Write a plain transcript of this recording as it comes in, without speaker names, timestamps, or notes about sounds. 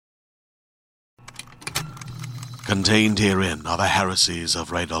Contained herein are the heresies of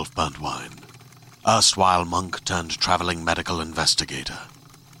Radolf Burntwine, erstwhile monk turned traveling medical investigator.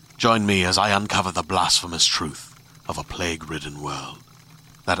 Join me as I uncover the blasphemous truth of a plague-ridden world,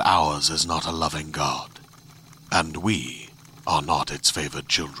 that ours is not a loving God, and we are not its favored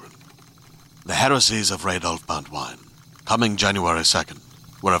children. The heresies of Radolf Burntwine, coming January 2nd,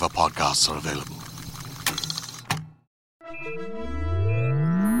 wherever podcasts are available.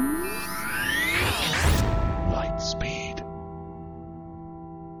 Lightspeed.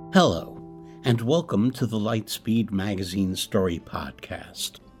 Hello, and welcome to the Lightspeed Magazine Story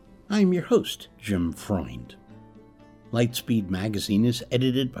Podcast. I'm your host, Jim Freund. Lightspeed Magazine is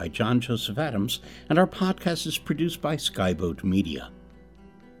edited by John Joseph Adams, and our podcast is produced by Skyboat Media.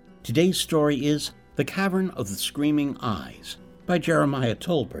 Today's story is The Cavern of the Screaming Eyes by Jeremiah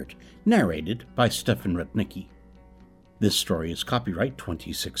Tolbert, narrated by Stefan Rudnicki. This story is copyright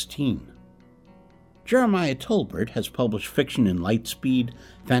 2016. Jeremiah Tolbert has published fiction in Lightspeed,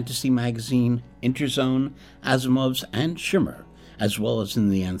 Fantasy Magazine, Interzone, Asimov's, and Shimmer, as well as in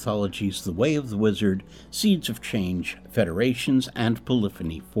the anthologies The Way of the Wizard, Seeds of Change, Federations, and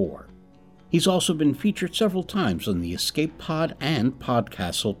Polyphony 4. He's also been featured several times on the Escape Pod and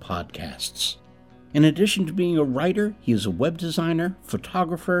Podcastle podcasts. In addition to being a writer, he is a web designer,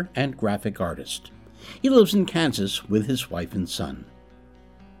 photographer, and graphic artist. He lives in Kansas with his wife and son.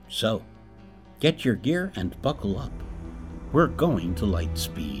 So, get your gear and buckle up. We're going to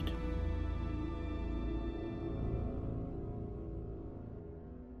Lightspeed.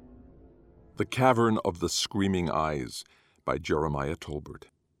 The Cavern of the Screaming Eyes by Jeremiah Tolbert.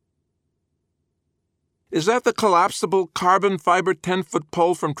 Is that the collapsible carbon fiber 10-foot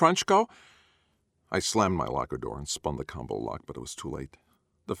pole from Trunchko? I slammed my locker door and spun the combo lock, but it was too late.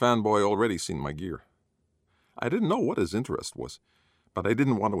 The fanboy already seen my gear. I didn't know what his interest was, but I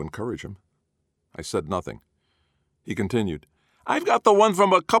didn't want to encourage him. I said nothing. He continued, I've got the one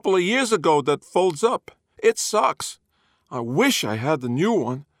from a couple of years ago that folds up. It sucks. I wish I had the new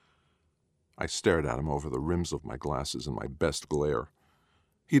one. I stared at him over the rims of my glasses in my best glare.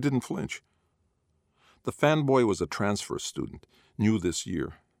 He didn't flinch. The fanboy was a transfer student, new this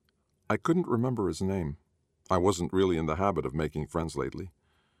year. I couldn't remember his name. I wasn't really in the habit of making friends lately.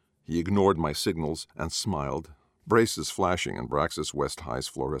 He ignored my signals and smiled, braces flashing in Braxis West High's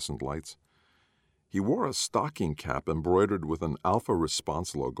fluorescent lights. He wore a stocking cap embroidered with an Alpha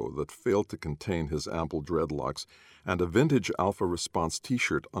Response logo that failed to contain his ample dreadlocks, and a vintage Alpha Response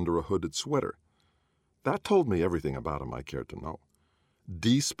t-shirt under a hooded sweater. That told me everything about him I cared to know.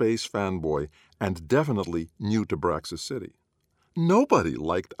 D-Space fanboy, and definitely new to Braxis City. Nobody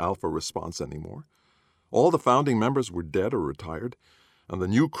liked Alpha Response anymore. All the founding members were dead or retired, and the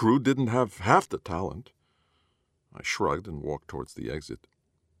new crew didn't have half the talent. I shrugged and walked towards the exit.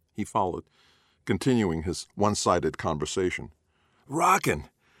 He followed, continuing his one-sided conversation. Rockin',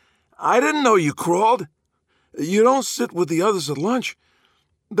 I didn't know you crawled. You don't sit with the others at lunch.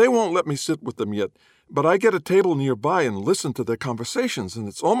 They won't let me sit with them yet, but I get a table nearby and listen to their conversations, and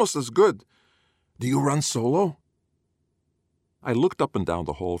it's almost as good. Do you run solo? I looked up and down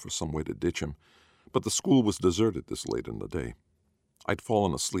the hall for some way to ditch him, but the school was deserted this late in the day. I'd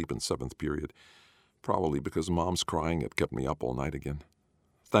fallen asleep in 7th period, probably because Mom's crying had kept me up all night again.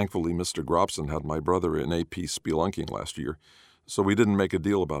 Thankfully, Mr. Gropson had my brother in AP spelunking last year, so we didn't make a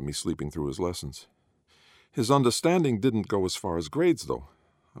deal about me sleeping through his lessons. His understanding didn't go as far as grades, though.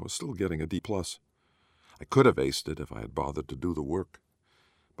 I was still getting a D+. I could have aced it if I had bothered to do the work,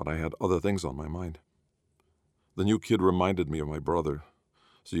 but I had other things on my mind. The new kid reminded me of my brother,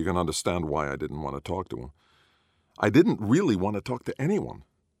 so you can understand why I didn't want to talk to him. I didn't really want to talk to anyone,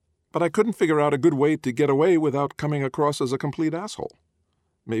 but I couldn't figure out a good way to get away without coming across as a complete asshole.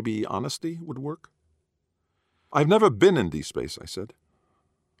 Maybe honesty would work? I've never been in D-Space, I said.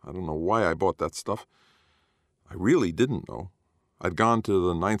 I don't know why I bought that stuff. I really didn't know. I'd gone to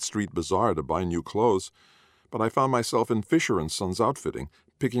the 9th Street Bazaar to buy new clothes, but I found myself in Fisher & Sons Outfitting,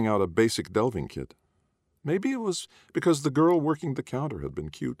 picking out a basic delving kit. Maybe it was because the girl working the counter had been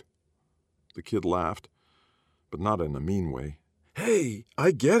cute. The kid laughed, but not in a mean way. Hey, I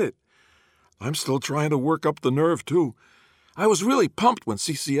get it. I'm still trying to work up the nerve, too. I was really pumped when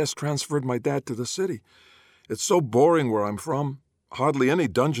CCS transferred my dad to the city. It's so boring where I'm from. Hardly any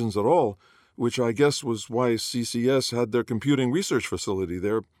dungeons at all, which I guess was why CCS had their computing research facility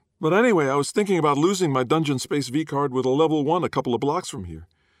there. But anyway, I was thinking about losing my Dungeon Space V-card with a level 1 a couple of blocks from here.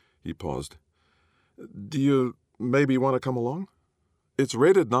 He paused. Do you maybe want to come along? It's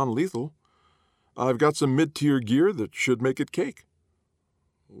rated non-lethal. I've got some mid-tier gear that should make it cake.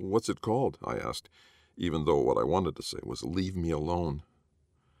 What's it called? I asked, even though what I wanted to say was leave me alone.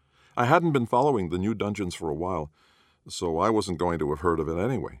 I hadn't been following the new dungeons for a while, so I wasn't going to have heard of it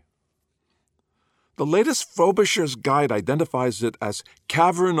anyway. The latest Frobisher's Guide identifies it as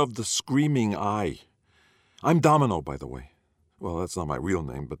Cavern of the Screaming Eye. I'm Domino, by the way. Well, that's not my real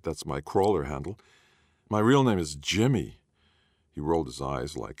name, but that's my crawler handle. My real name is Jimmy. He rolled his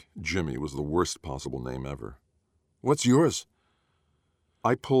eyes like Jimmy was the worst possible name ever. What's yours?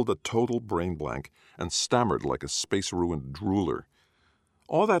 I pulled a total brain blank and stammered like a space-ruined drooler.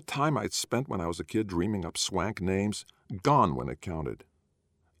 All that time I'd spent when I was a kid dreaming up swank names, gone when it counted.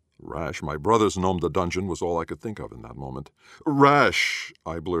 Rash, my brother's gnome the dungeon, was all I could think of in that moment. Rash,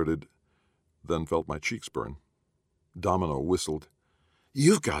 I blurted, then felt my cheeks burn. Domino whistled.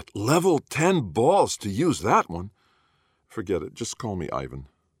 You've got level 10 balls to use that one. Forget it, just call me Ivan.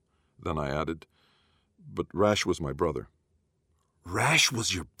 Then I added, but Rash was my brother. Rash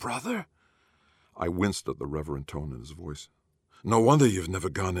was your brother? I winced at the reverent tone in his voice. No wonder you've never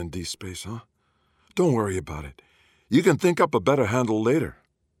gone in D space, huh? Don't worry about it. You can think up a better handle later.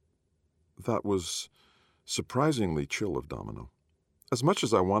 That was surprisingly chill of Domino. As much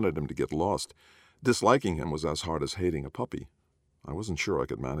as I wanted him to get lost, disliking him was as hard as hating a puppy. I wasn't sure I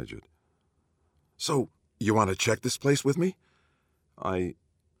could manage it. So, you want to check this place with me?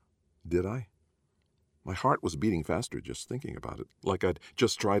 Did I? My heart was beating faster just thinking about it, like I'd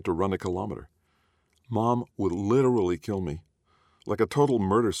just tried to run a kilometer. Mom would literally kill me, like a total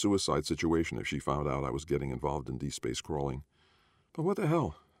murder-suicide situation if she found out I was getting involved in D-space crawling. But what the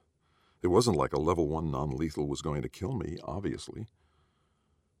hell? It wasn't like a level 1 non-lethal was going to kill me, obviously.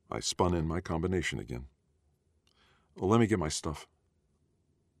 I spun in my combination again. Let me get my stuff.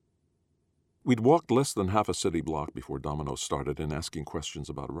 We'd walked less than half a city block before Domino started in asking questions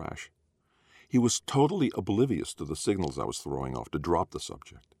about Rash. He was totally oblivious to the signals I was throwing off to drop the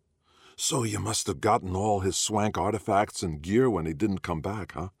subject. So you must have gotten all his swank artifacts and gear when he didn't come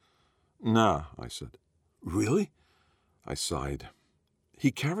back, huh? Nah, I said. Really? I sighed.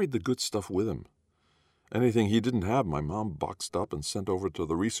 He carried the good stuff with him. Anything he didn't have, my mom boxed up and sent over to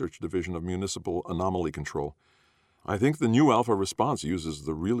the Research Division of Municipal Anomaly Control. I think the new Alpha response uses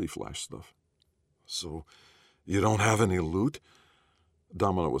the really flash stuff. So, you don't have any loot?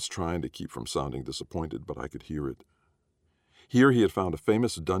 Domino was trying to keep from sounding disappointed, but I could hear it. Here he had found a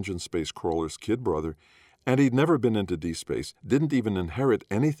famous dungeon space crawler's kid brother, and he'd never been into D-space, didn't even inherit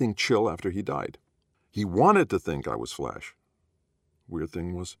anything chill after he died. He wanted to think I was Flash. Weird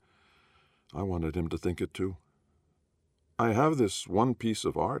thing was, I wanted him to think it too. I have this one piece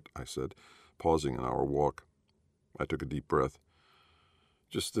of art, I said, pausing in our walk. I took a deep breath.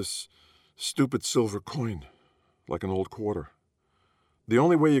 Just this stupid silver coin, like an old quarter. The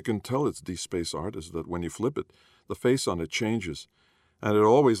only way you can tell it's D-space art is that when you flip it, the face on it changes, and it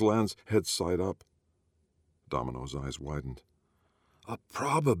always lands head side up. Domino's eyes widened. A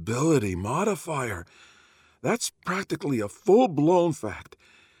probability modifier. That's practically a full-blown fact.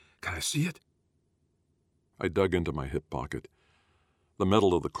 Can I see it? I dug into my hip pocket. The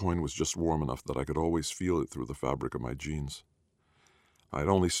metal of the coin was just warm enough that I could always feel it through the fabric of my jeans. I'd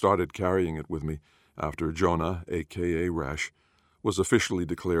only started carrying it with me after Jonah, a.k.a. Rash, was officially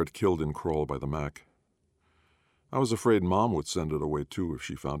declared killed in crawl by the Mac. I was afraid Mom would send it away too if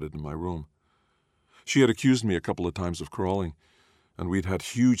she found it in my room. She had accused me a couple of times of crawling, and we'd had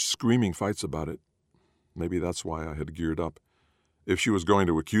huge screaming fights about it. Maybe that's why I had geared up. If she was going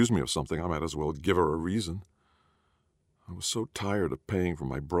to accuse me of something, I might as well give her a reason. I was so tired of paying for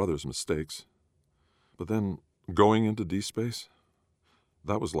my brother's mistakes. But then, going into D-space?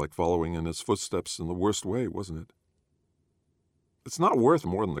 That was like following in his footsteps in the worst way, wasn't it? It's not worth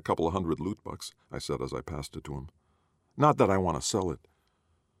more than a couple of $100 loot bucks, I said as I passed it to him. Not that I want to sell it.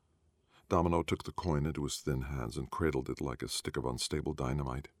 Domino took the coin into his thin hands and cradled it like a stick of unstable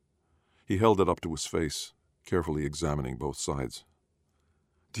dynamite. He held it up to his face, carefully examining both sides.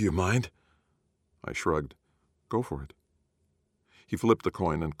 Do you mind? I shrugged. Go for it. He flipped the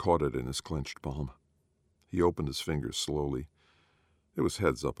coin and caught it in his clenched palm. He opened his fingers slowly. It was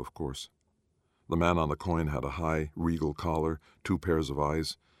heads up, of course. The man on the coin had a high, regal collar, 2 pairs of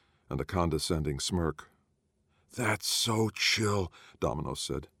eyes, and a condescending smirk. That's so chill, Domino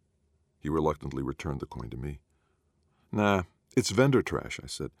said. He reluctantly returned the coin to me. Nah, it's vendor trash, I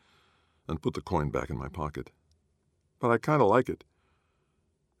said, and put the coin back in my pocket. But I kind of like it.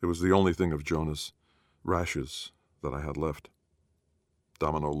 It was the only thing of Jonah's, Rash's, that I had left.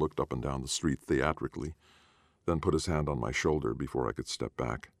 Domino looked up and down the street theatrically, then put his hand on my shoulder before I could step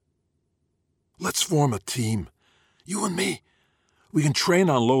back. Let's form a team. You and me. We can train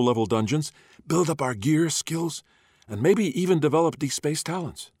on low-level dungeons, build up our gear, skills, and maybe even develop D-space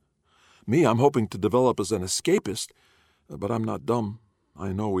talents. Me, I'm hoping to develop as an escapist, but I'm not dumb.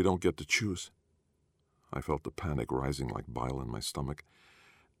 I know we don't get to choose. I felt the panic rising like bile in my stomach.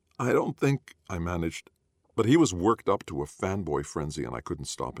 I don't think I managed, but he was worked up to a fanboy frenzy and I couldn't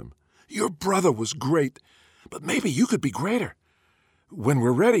stop him. Your brother was great, but maybe you could be greater. When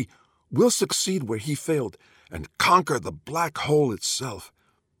we're ready, we'll succeed where he failed and conquer the black hole itself.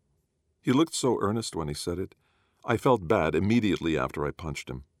 He looked so earnest when he said it. I felt bad immediately after I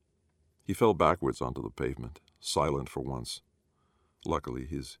punched him. He fell backwards onto the pavement, silent for once. Luckily,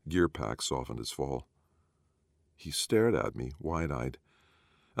 his gear pack softened his fall. He stared at me, wide-eyed,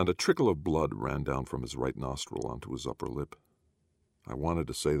 and a trickle of blood ran down from his right nostril onto his upper lip. I wanted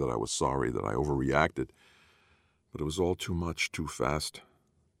to say that I was sorry, that I overreacted, but it was all too much, too fast.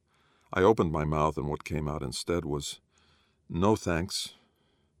 I opened my mouth, and what came out instead was, "No thanks."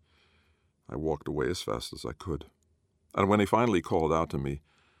 I walked away as fast as I could, and when he finally called out to me,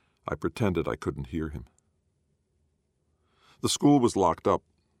 I pretended I couldn't hear him. The school was locked up,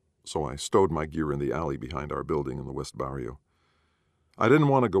 so I stowed my gear in the alley behind our building in the West Barrio. I didn't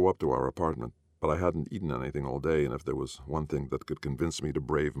want to go up to our apartment, but I hadn't eaten anything all day, and if there was one thing that could convince me to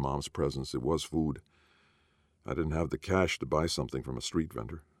brave Mom's presence, it was food. I didn't have the cash to buy something from a street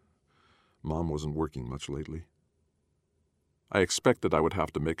vendor. Mom wasn't working much lately. I expected I would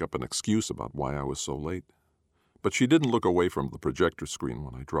have to make up an excuse about why I was so late, but she didn't look away from the projector screen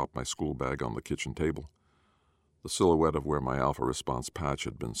when I dropped my school bag on the kitchen table. The silhouette of where my alpha response patch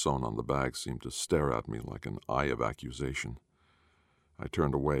had been sewn on the bag seemed to stare at me like an eye of accusation. I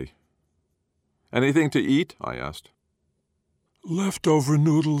turned away. "Anything to eat?" I asked. "Leftover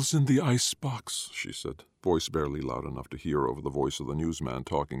noodles in the icebox," she said, voice barely loud enough to hear over the voice of the newsman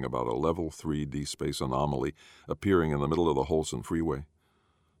talking about a Level 3 D-space anomaly appearing in the middle of the Holson Freeway.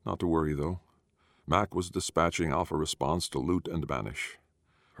 Not to worry, though. Mac was dispatching Alpha Response to loot and banish.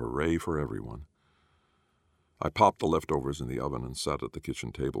 Hooray for everyone. I popped the leftovers in the oven and sat at the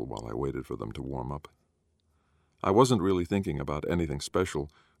kitchen table while I waited for them to warm up. I wasn't really thinking about anything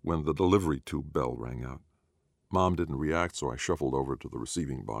special when the delivery tube bell rang out. Mom didn't react, so I shuffled over to the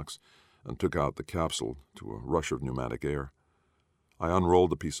receiving box and took out the capsule to a rush of pneumatic air. I unrolled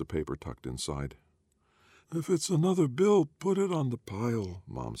the piece of paper tucked inside. "If it's another bill, put it on the pile,"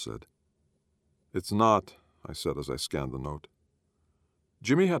 Mom said. "It's not," I said as I scanned the note.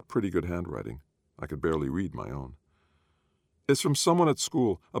 Jimmy had pretty good handwriting. I could barely read my own. "It's from someone at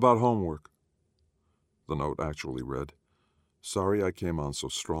school, about homework." The note actually read, "Sorry I came on so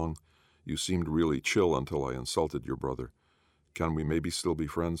strong. You seemed really chill until I insulted your brother. Can we maybe still be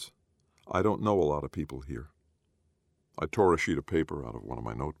friends? I don't know a lot of people here." I tore a sheet of paper out of one of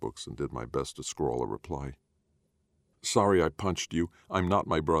my notebooks and did my best to scrawl a reply. "Sorry I punched you. I'm not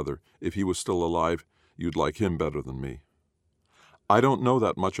my brother. If he was still alive, you'd like him better than me. I don't know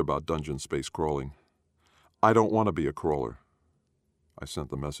that much about dungeon space crawling. I don't want to be a crawler." I sent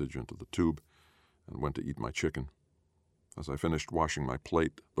the message into the tube and went to eat my chicken. As I finished washing my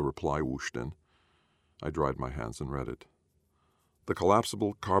plate, the reply whooshed in. I dried my hands and read it. "The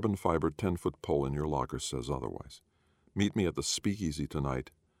collapsible carbon fiber 10-foot pole in your locker says otherwise. Meet me at the speakeasy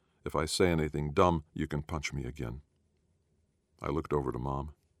tonight. If I say anything dumb, you can punch me again." I looked over to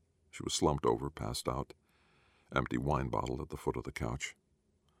Mom. She was slumped over, passed out. Empty wine bottle at the foot of the couch.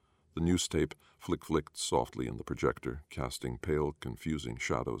 The news tape flicked softly in the projector, casting pale, confusing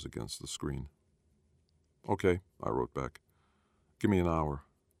shadows against the screen. "Okay," I wrote back. "Give me an hour."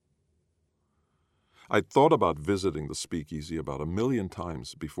 I'd thought about visiting the speakeasy about 1,000,000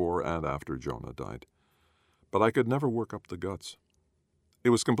 times before and after Jonah died, but I could never work up the guts.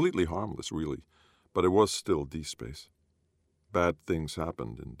 It was completely harmless, really, but it was still D-space. Bad things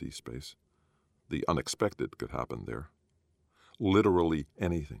happened in D-space. The unexpected could happen there. Literally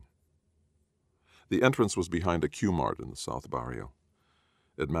anything. The entrance was behind a Q-Mart in the South Barrio.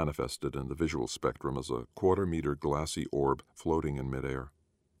 It manifested in the visual spectrum as a 1/4-meter glassy orb floating in midair.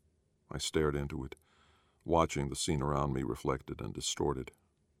 I stared into it, watching the scene around me reflected and distorted.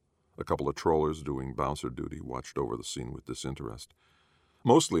 A couple of trollers doing bouncer duty watched over the scene with disinterest,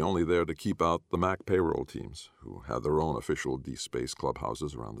 mostly only there to keep out the Mac payroll teams, who had their own official D-space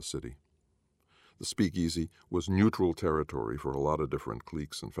clubhouses around the city. The speakeasy was neutral territory for a lot of different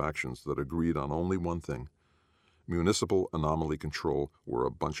cliques and factions that agreed on only one thing. Municipal anomaly control were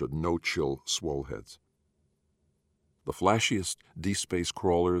a bunch of no-chill swoleheads. The flashiest D-space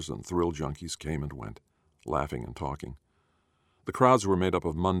crawlers and thrill junkies came and went, laughing and talking. The crowds were made up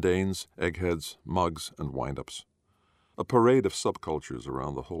of mundanes, eggheads, mugs, and wind-ups. A parade of subcultures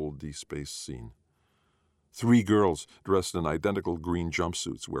around the whole D-space scene. 3 girls dressed in identical green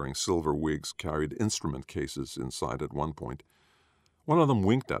jumpsuits wearing silver wigs carried instrument cases inside at one point. One of them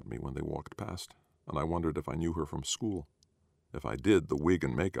winked at me when they walked past, and I wondered if I knew her from school. If I did, the wig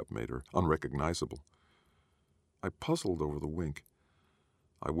and makeup made her unrecognizable. I puzzled over the wink.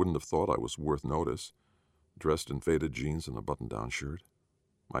 I wouldn't have thought I was worth notice, dressed in faded jeans and a button-down shirt.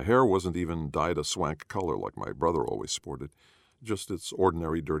 My hair wasn't even dyed a swank color like my brother always sported, just its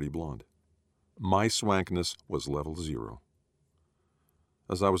ordinary dirty blonde. My swankness was level 0.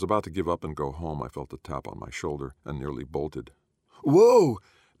 As I was about to give up and go home, I felt a tap on my shoulder and nearly bolted. "Whoa!"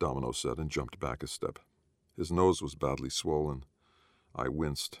 Domino said and jumped back a step. His nose was badly swollen. I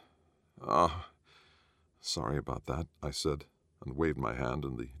winced. Sorry about that," I said, and waved my hand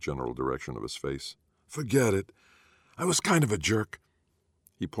in the general direction of his face. "Forget it. I was kind of a jerk."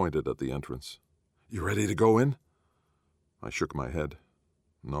 He pointed at the entrance. "You ready to go in?" I shook my head.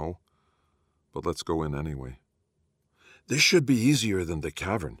 "No, but let's go in anyway." "This should be easier than the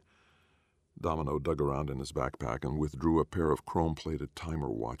Cavern." Domino dug around in his backpack and withdrew a pair of chrome-plated timer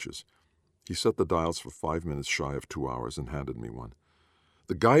watches. He set the dials for 5 minutes shy of 2 hours and handed me one.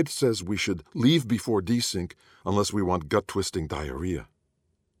 "The guide says we should leave before desync unless we want gut-twisting diarrhea."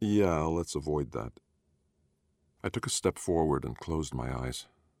 "Yeah, let's avoid that." I took a step forward and closed my eyes.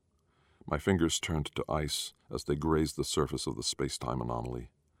 My fingers turned to ice as they grazed the surface of the space-time anomaly.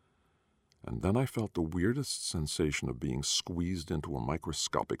 And then I felt the weirdest sensation of being squeezed into a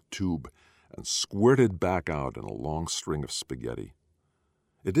microscopic tube and squirted back out in a long string of spaghetti.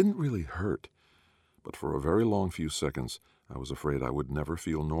 It didn't really hurt, but for a very long few seconds I was afraid I would never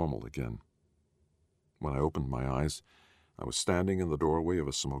feel normal again. When I opened my eyes, I was standing in the doorway of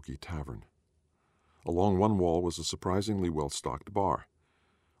a smoky tavern. Along one wall was a surprisingly well-stocked bar.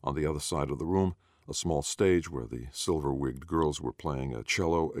 On the other side of the room, a small stage where the silver-wigged girls were playing a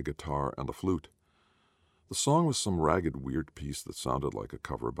cello, a guitar, and a flute. The song was some ragged, weird piece that sounded like a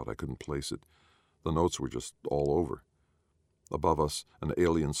cover, but I couldn't place it. The notes were just all over. Above us, an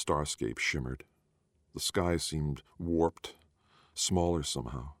alien starscape shimmered. The sky seemed warped, smaller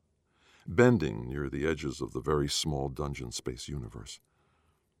somehow, bending near the edges of the very small dungeon space universe.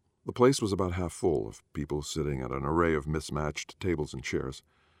 The place was about half full of people sitting at an array of mismatched tables and chairs.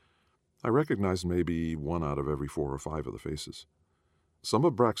 I recognized maybe 1 out of every 4 or 5 of the faces. Some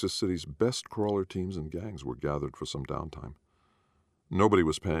of Braxis City's best crawler teams and gangs were gathered for some downtime. Nobody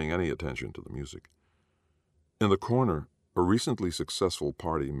was paying any attention to the music. In the corner, a recently successful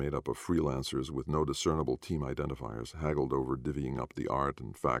party made up of freelancers with no discernible team identifiers haggled over divvying up the art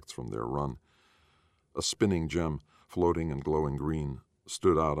and facts from their run. A spinning gem, floating and glowing green,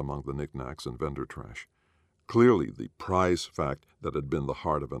 stood out among the knickknacks and vendor trash. Clearly the prize fact that had been the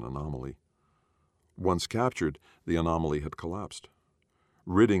heart of an anomaly. Once captured, the anomaly had collapsed,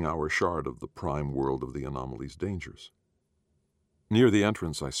 ridding our shard of the prime world of the anomaly's dangers. Near the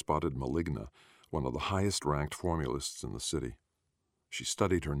entrance I spotted Maligna, one of the highest-ranked formulists in the city. She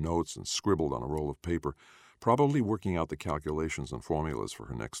studied her notes and scribbled on a roll of paper, probably working out the calculations and formulas for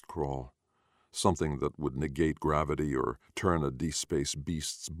her next crawl, something that would negate gravity or turn a D-space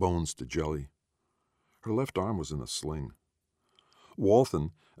beast's bones to jelly. Her left arm was in a sling.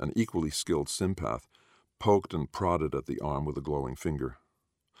 Walthen, an equally skilled sympath, poked and prodded at the arm with a glowing finger.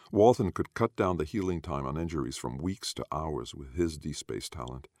 Walthen could cut down the healing time on injuries from weeks to hours with his D-space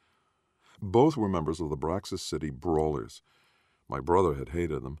talent. Both were members of the Braxis City Brawlers. My brother had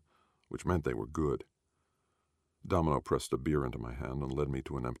hated them, which meant they were good. Domino pressed a beer into my hand and led me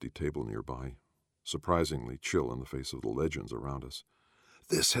to an empty table nearby, surprisingly chill in the face of the legends around us.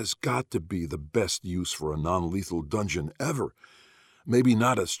 "This has got to be the best use for a non-lethal dungeon ever. Maybe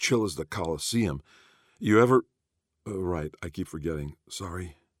not as chill as the Colosseum. You ever... right, I keep forgetting.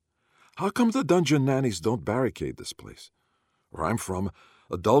 Sorry. How come the dungeon nannies don't barricade this place? Where I'm from,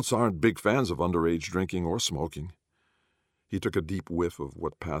 adults aren't big fans of underage drinking or smoking." He took a deep whiff of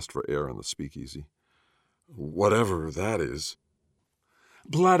what passed for air in the speakeasy. "Whatever that is."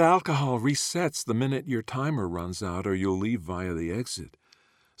 "Blood alcohol resets the minute your timer runs out, or you'll leave via the exit.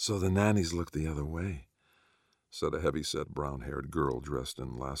 So the nannies look the other way," said a heavy-set brown-haired girl dressed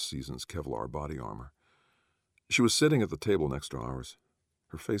in last season's Kevlar body armor. She was sitting at the table next to ours.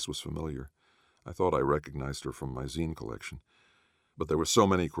 Her face was familiar. I thought I recognized her from my zine collection. But there were so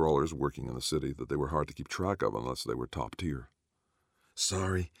many crawlers working in the city that they were hard to keep track of unless they were top tier.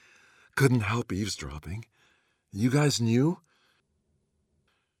 "Sorry, couldn't help eavesdropping. You guys knew?"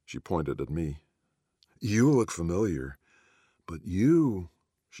 She pointed at me. "You look familiar, but you,"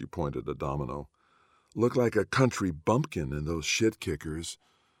 she pointed at Domino, "look like a country bumpkin in those shit kickers.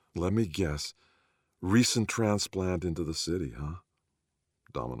 Let me guess, recent transplant into the city, huh?"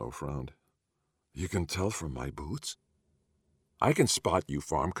 Domino frowned. "You can tell from my boots?" "I can spot you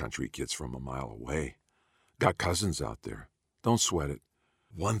farm country kids from a mile away. Got cousins out there. Don't sweat it.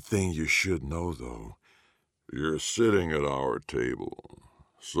 One thing you should know, though. You're sitting at our table,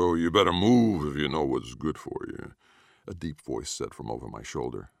 so you better move if you know what's good for you, a deep voice said from over my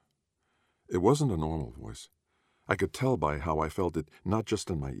shoulder. It wasn't a normal voice. I could tell by how I felt it not just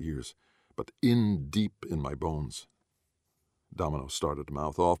in my ears, but deep in my bones. Domino started to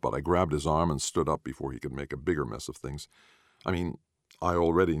mouth off, but I grabbed his arm and stood up before he could make a bigger mess of things. I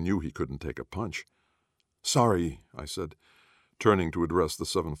already knew he couldn't take a punch. Sorry, I said, turning to address the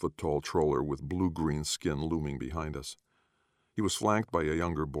 7-foot-tall troller with blue-green skin looming behind us. He was flanked by a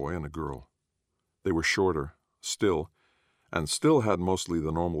younger boy and a girl. They were shorter, and still had mostly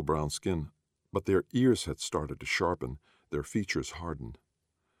the normal brown skin, but their ears had started to sharpen, their features hardened.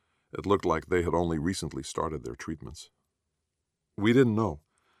 It looked like they had only recently started their treatments. We didn't know.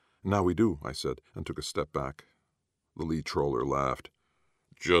 Now we do, I said, and took a step back. The lead troller laughed.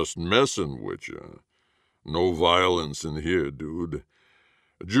 Just messing with you. No violence in here, dude.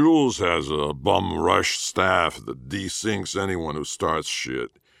 Jules has a bum rush staff that desinks anyone who starts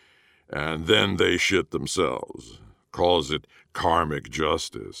shit, and then they shit themselves. Calls it karmic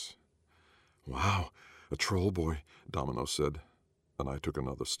justice. Wow, a troll boy, Domino said, and I took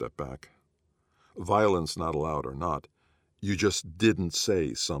another step back. Violence not allowed or not, you just didn't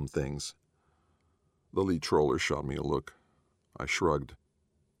say some things. The lead troller shot me a look. I shrugged.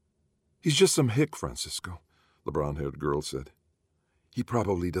 He's just some hick, Francisco, the brown-haired girl said. He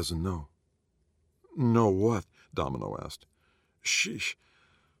probably doesn't know. Know what? Domino asked. Sheesh,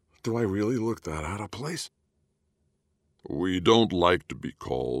 do I really look that out of place? We don't like to be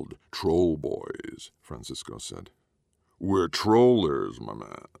called troll boys, Francisco said. We're trollers, my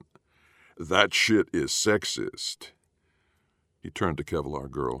man. That shit is sexist. He turned to Kevlar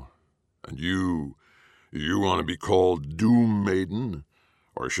Girl. And you want to be called Doom Maiden?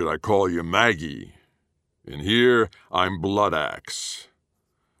 Or should I call you Maggie? In here, I'm Blood Axe.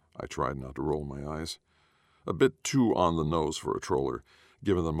 I tried not to roll my eyes. A bit too on the nose for a troller,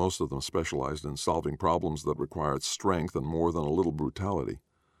 given that most of them specialized in solving problems that required strength and more than a little brutality.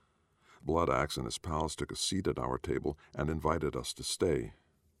 Blood Axe and his pals took a seat at our table and invited us to stay.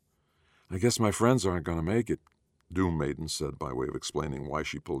 I guess my friends aren't going to make it, Doom Maiden said by way of explaining why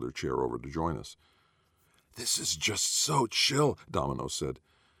she pulled her chair over to join us. This is just so chill, Domino said.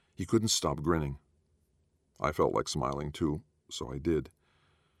 He couldn't stop grinning. I felt like smiling too, so I did.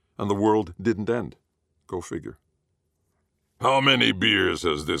 And the world didn't end. Go figure. How many beers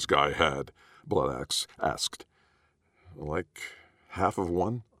has this guy had? Blood Axe asked. Like half of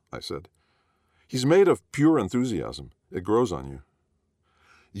one, I said. He's made of pure enthusiasm. It grows on you.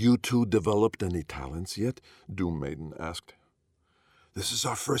 You two developed any talents yet? Doom Maiden asked. This is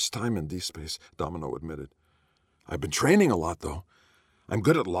our first time in D-Space, Domino admitted. I've been training a lot, though. I'm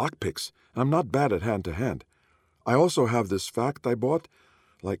good at lockpicks, and I'm not bad at hand-to-hand. I also have this fact I bought,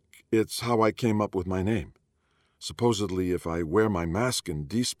 like it's how I came up with my name. Supposedly, if I wear my mask in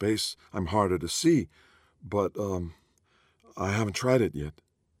D-Space, I'm harder to see, but, I haven't tried it yet.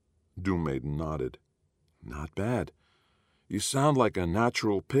 Doom Maiden nodded. Not bad. You sound like a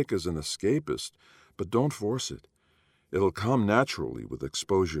natural pick as an escapist, but don't force it. It'll come naturally with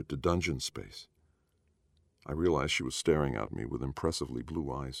exposure to dungeon space. I realized she was staring at me with impressively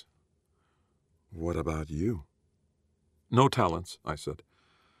blue eyes. What about you? No talents, I said,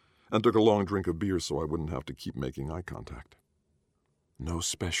 and took a long drink of beer so I wouldn't have to keep making eye contact. No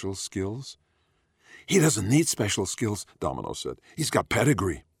special skills? He doesn't need special skills, Domino said. He's got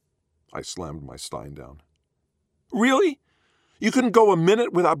pedigree. I slammed my stein down. Really? You couldn't go a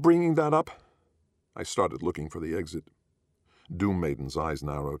minute without bringing that up? I started looking for the exit. Doom Maiden's eyes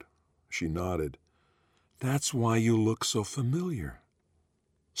narrowed. She nodded. That's why you look so familiar.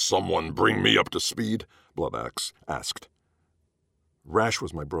 Someone bring me up to speed, Blood Axe asked. Rash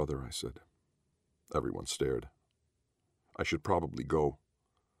was my brother, I said. Everyone stared. I should probably go.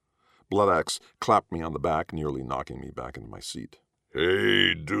 Blood Axe clapped me on the back, nearly knocking me back into my seat.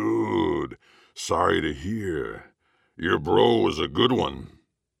 Hey, dude. Sorry to hear. Your bro was a good one.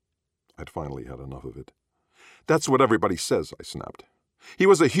 I'd finally had enough of it. That's what everybody says, I snapped. He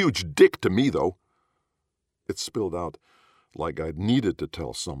was a huge dick to me, though. It spilled out like I'd needed to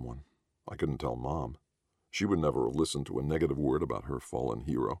tell someone. I couldn't tell Mom. She would never have listened to a negative word about her fallen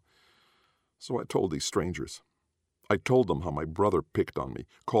hero. So I told these strangers. I told them how my brother picked on me,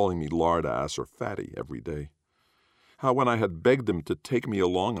 calling me lard ass or fatty every day. How when I had begged him to take me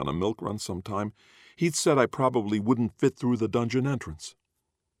along on a milk run sometime, he'd said I probably wouldn't fit through the dungeon entrance.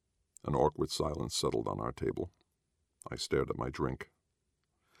 An awkward silence settled on our table. I stared at my drink.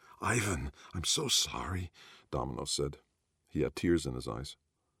 Ivan, I'm so sorry, Domino said. He had tears in his eyes.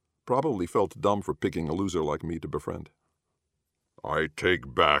 Probably felt dumb for picking a loser like me to befriend. I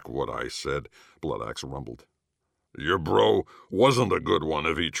take back what I said, Blood Axe rumbled. Your bro wasn't a good one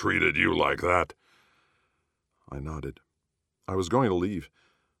if he treated you like that. I nodded. I was going to leave,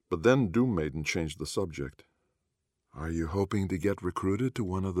 but then Doom Maiden changed the subject. Are you hoping to get recruited to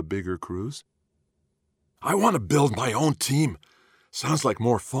one of the bigger crews? I want to build my own team. Sounds like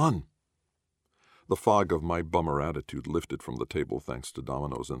more fun. The fog of my bummer attitude lifted from the table thanks to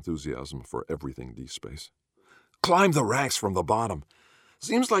Domino's enthusiasm for everything D-Space. Climb the ranks from the bottom.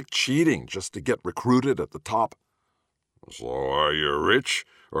 Seems like cheating just to get recruited at the top. So are you rich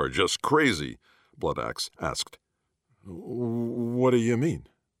or just crazy? Bloodaxe asked. What do you mean?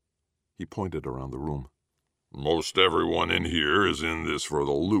 He pointed around the room. Most everyone in here is in this for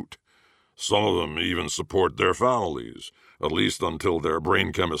the loot. Some of them even support their families, at least until their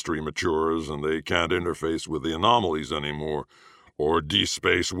brain chemistry matures and they can't interface with the anomalies anymore, or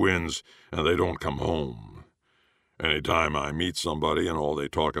D-Space wins and they don't come home. Anytime I meet somebody and all they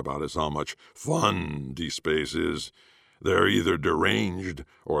talk about is how much fun D-Space is, they're either deranged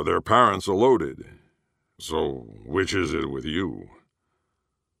or their parents are loaded. So which is it with you?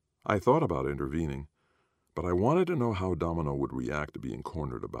 I thought about intervening, but I wanted to know how Domino would react to being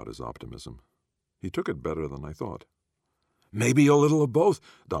cornered about his optimism. He took it better than I thought. Maybe a little of both,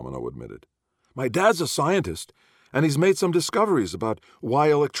 Domino admitted. My dad's a scientist, and he's made some discoveries about why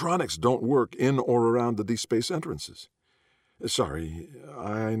electronics don't work in or around the D-Space entrances. Sorry,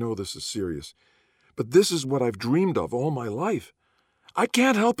 I know this is serious, but this is what I've dreamed of all my life. I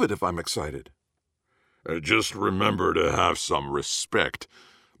can't help it if I'm excited. Just remember to have some respect,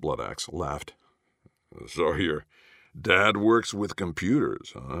 Bloodaxe laughed. So your dad works with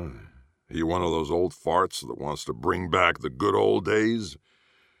computers, huh? He one of those old farts that wants to bring back the good old days?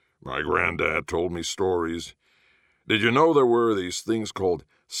 My granddad told me stories. Did you know there were these things called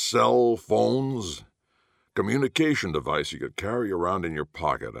cell phones? Communication device you could carry around in your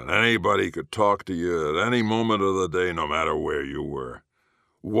pocket, and anybody could talk to you at any moment of the day, no matter where you were.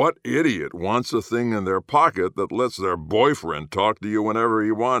 What idiot wants a thing in their pocket that lets their boyfriend talk to you whenever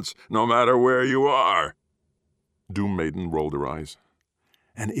he wants, no matter where you are? Doom Maiden rolled her eyes.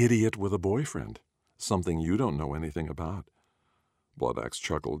 An idiot with a boyfriend. Something you don't know anything about. Bloodaxe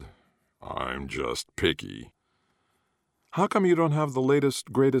chuckled. I'm just picky. How come you don't have the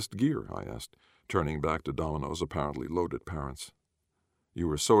latest, greatest gear? I asked, turning back to Domino's apparently loaded parents. You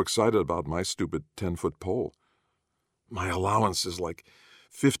were so excited about my stupid 10-foot pole. My allowance is like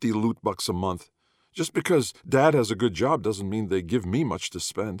 50 loot bucks a month. Just because Dad has a good job doesn't mean they give me much to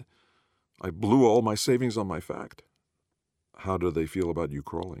spend. I blew all my savings on my fact. How do they feel about you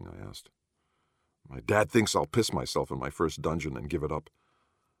crawling? I asked. My dad thinks I'll piss myself in my first dungeon and give it up.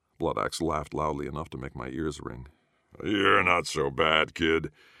 Bloodaxe laughed loudly enough to make my ears ring. You're not so bad,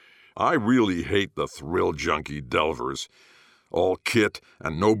 kid. I really hate the thrill junkie delvers. All kit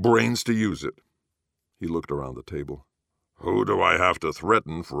and no brains to use it. He looked around the table. Who do I have to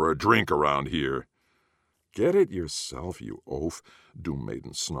threaten for a drink around here? Get it yourself, you oaf, Doom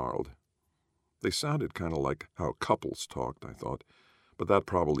Maiden snarled. They sounded kind of like how couples talked, I thought, but that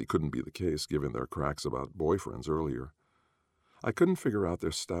probably couldn't be the case given their cracks about boyfriends earlier. I couldn't figure out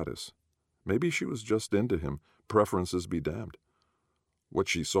their status. Maybe she was just into him, preferences be damned. What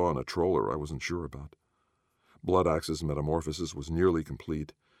she saw in a troller I wasn't sure about. Bloodaxe's metamorphosis was nearly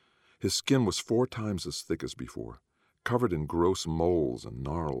complete. His skin was 4 times as thick as before, covered in gross moles and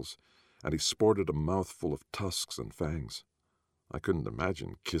gnarls, and he sported a mouth full of tusks and fangs. I couldn't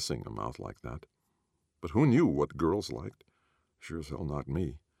imagine kissing a mouth like that. But who knew what girls liked? Sure as hell not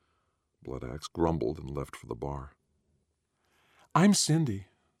me. Bloodaxe grumbled and left for the bar. I'm Cindy,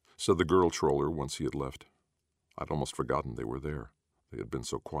 said the girl troller once he had left. I'd almost forgotten they were there. They had been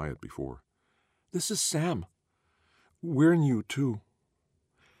so quiet before. This is Sam. We're new, too.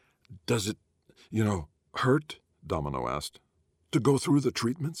 Does it, hurt? Domino asked. To go through the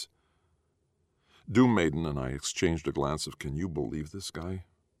treatments? Doom Maiden and I exchanged a glance of, can you believe this guy?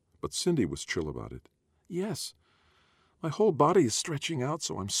 But Cindy was chill about it. Yes. My whole body is stretching out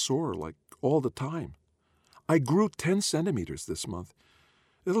so I'm sore, like, all the time. I grew 10 centimeters this month.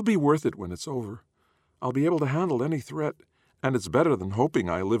 It'll be worth it when it's over. I'll be able to handle any threat, and it's better than hoping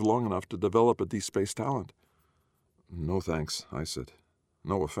I live long enough to develop a D-Space talent. No thanks, I said.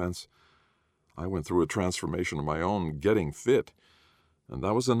 No offense. I went through a transformation of my own, getting fit, and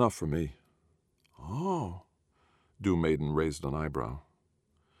that was enough for me. Oh, Doom Maiden raised an eyebrow.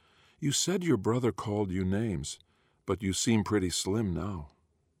 You said your brother called you names, but you seem pretty slim now.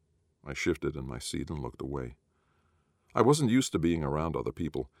 I shifted in my seat and looked away. I wasn't used to being around other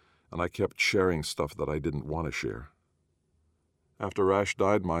people, and I kept sharing stuff that I didn't want to share. After Ash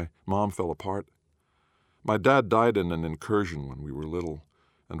died, my mom fell apart. My dad died in an incursion when we were little,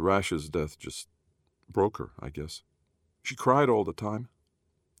 and Rash's death just Broke her, I guess. She cried all the time.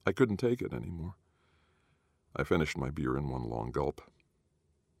 I couldn't take it anymore. I finished my beer in one long gulp.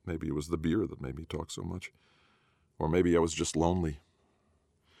 Maybe it was the beer that made me talk so much. Or maybe I was just lonely.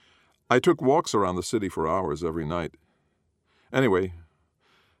 I took walks around the city for hours every night. Anyway,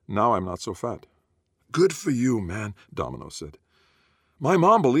 now I'm not so fat. Good for you, man, Domino said. My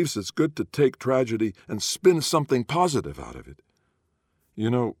mom believes it's good to take tragedy and spin something positive out of it. You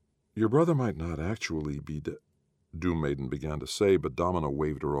know, your brother might not actually be dead, Doom Maiden began to say, but Domino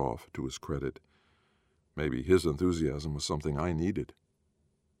waved her off, to his credit. Maybe his enthusiasm was something I needed.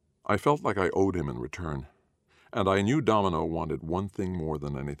 I felt like I owed him in return, and I knew Domino wanted one thing more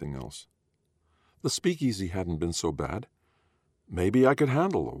than anything else. The speakeasy hadn't been so bad. Maybe I could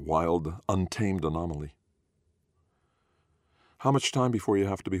handle a wild, untamed anomaly. How much time before you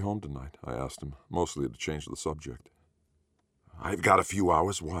have to be home tonight? I asked him, mostly to change the subject. I've got a few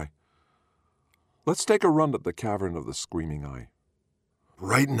hours. Why? Let's take a run at the Cavern of the Screaming Eye.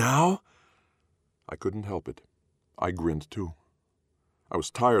 Right now? I couldn't help it. I grinned too. I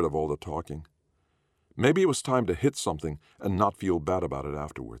was tired of all the talking. Maybe it was time to hit something and not feel bad about it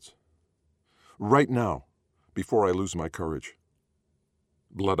afterwards. Right now, before I lose my courage.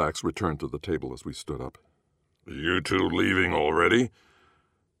 Bloodaxe returned to the table as we stood up. You two leaving already?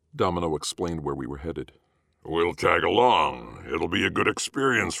 Domino explained where we were headed. We'll tag along. It'll be a good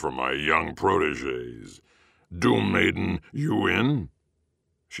experience for my young protégés. Doom Maiden, you in?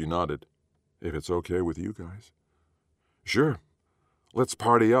 She nodded. If it's okay with you guys. Sure. Let's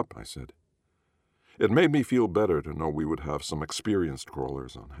party up, I said. It made me feel better to know we would have some experienced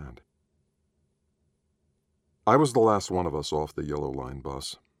crawlers on hand. I was the last one of us off the Yellow Line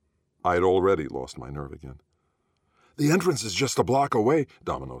bus. I'd already lost my nerve again. The entrance is just a block away,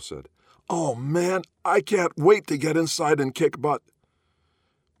 Domino said. Oh, man, I can't wait to get inside and kick butt.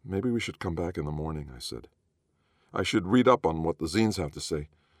 Maybe we should come back in the morning, I said. I should read up on what the zines have to say.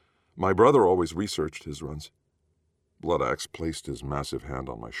 My brother always researched his runs. Bloodaxe placed his massive hand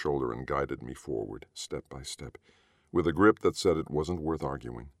on my shoulder and guided me forward, step by step, with a grip that said it wasn't worth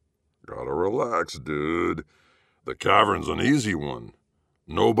arguing. Gotta relax, dude. The cavern's an easy one.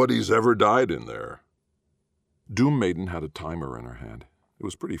 Nobody's ever died in there. Doom Maiden had a timer in her hand. It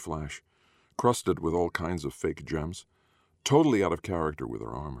was pretty flash, crusted with all kinds of fake gems, totally out of character with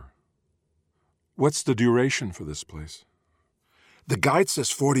her armor. What's the duration for this place? The guide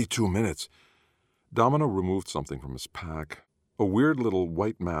says 42 minutes. Domino removed something from his pack, a weird little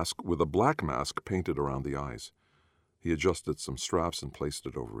white mask with a black mask painted around the eyes. He adjusted some straps and placed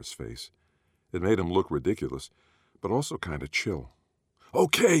it over his face. It made him look ridiculous, but also kind of chill.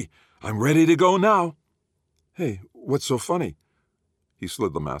 Okay, I'm ready to go now. Hey, what's so funny? He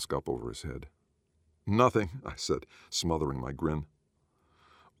slid the mask up over his head. Nothing, I said, smothering my grin.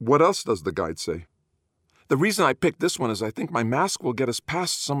 What else does the guide say? The reason I picked this one is I think my mask will get us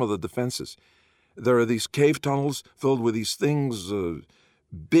past some of the defenses. There are these cave tunnels filled with these things,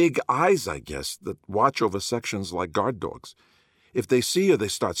 big eyes, I guess, that watch over sections like guard dogs. If they see you, they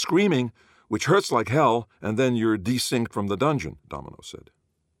start screaming, which hurts like hell, and then you're desynced from the dungeon, Domino said.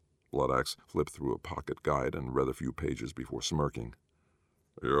 Bloodaxe flipped through a pocket guide and read a few pages before smirking.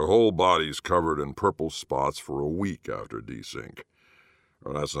 Your whole body's covered in purple spots for a week after desync.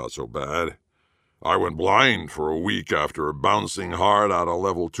 Well, that's not so bad. I went blind for a week after bouncing hard out of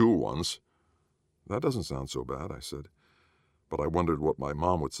level 2 once. That doesn't sound so bad, I said. But I wondered what my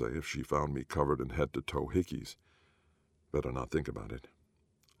mom would say if she found me covered in head-to-toe hickeys. Better not think about it.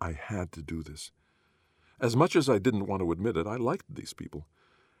 I had to do this. As much as I didn't want to admit it, I liked these people.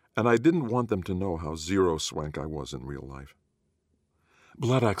 And I didn't want them to know how zero swank I was in real life.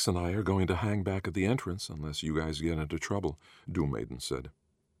 Bloodaxe and I are going to hang back at the entrance unless you guys get into trouble, Doom Maiden said.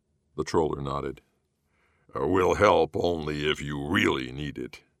 The troller nodded. We'll help only if you really need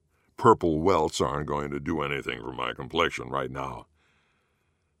it. Purple welts aren't going to do anything for my complexion right now.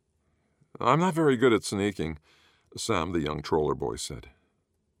 I'm not very good at sneaking, Sam, the young troller boy, said.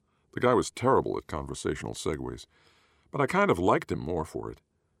 The guy was terrible at conversational segues, but I kind of liked him more for it.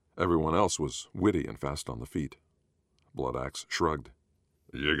 Everyone else was witty and fast on the feet. Bloodaxe shrugged.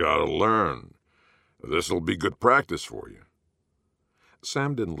 You gotta learn. This'll be good practice for you.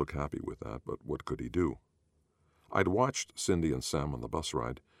 Sam didn't look happy with that, but what could he do? I'd watched Cindy and Sam on the bus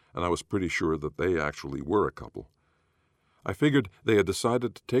ride, and I was pretty sure that they actually were a couple. I figured they had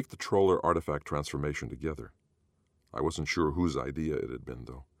decided to take the troller artifact transformation together. I wasn't sure whose idea it had been,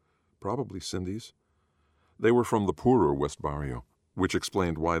 though. Probably Cindy's. They were from the poorer West Barrio, which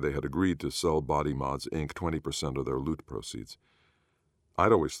explained why they had agreed to sell Body Mods Inc. 20% of their loot proceeds.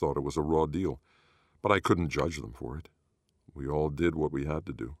 I'd always thought it was a raw deal, but I couldn't judge them for it. We all did what we had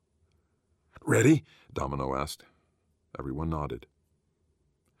to do. "Ready?" Domino asked. Everyone nodded.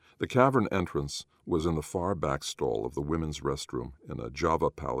 The cavern entrance was in the far back stall of the women's restroom in a Java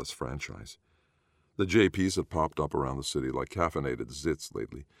Palace franchise. The JPs had popped up around the city like caffeinated zits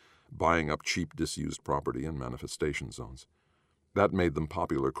lately, buying up cheap disused property in manifestation zones. That made them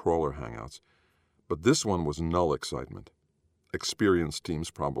popular crawler hangouts. But this one was null excitement. Experienced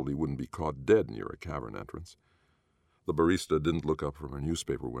teams probably wouldn't be caught dead near a cavern entrance. The barista didn't look up from her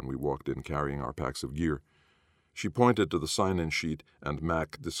newspaper when we walked in carrying our packs of gear. She pointed to the sign-in sheet and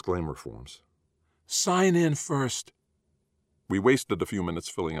Mac disclaimer forms. "Sign in first." We wasted a few minutes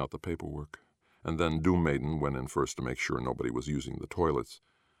filling out the paperwork, and then Doom Maiden went in first to make sure nobody was using the toilets.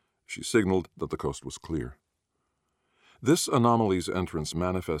 She signaled that the coast was clear. This anomaly's entrance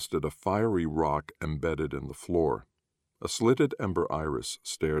manifested a fiery rock embedded in the floor. A slitted ember iris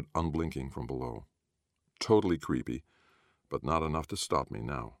stared unblinking from below. Totally creepy, but not enough to stop me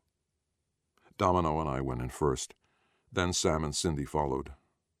now. Domino and I went in first. Then Sam and Cindy followed.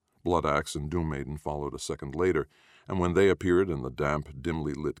 Bloodaxe and Doom Maiden followed a second later, and when they appeared in the damp,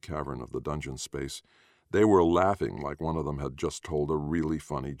 dimly lit cavern of the dungeon space, they were laughing like one of them had just told a really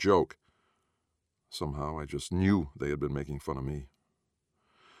funny joke. Somehow I just knew they had been making fun of me.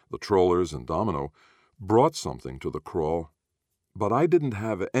 The Trollers and Domino brought something to the crawl, but I didn't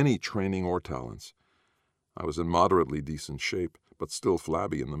have any training or talents. I was in moderately decent shape, but still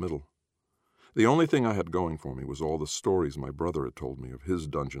flabby in the middle. The only thing I had going for me was all the stories my brother had told me of his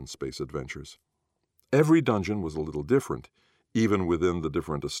dungeon space adventures. Every dungeon was a little different, even within the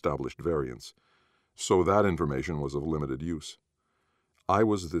different established variants, so that information was of limited use. I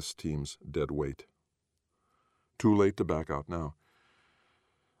was this team's dead weight. Too late to back out now.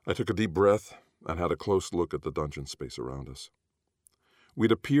 I took a deep breath and had a close look at the dungeon space around us.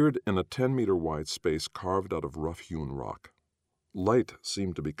 We'd appeared in a 10-meter wide space carved out of rough-hewn rock. Light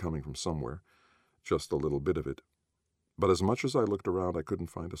seemed to be coming from somewhere, just a little bit of it. But as much as I looked around, I couldn't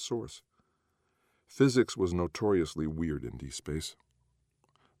find a source. Physics was notoriously weird in D-space.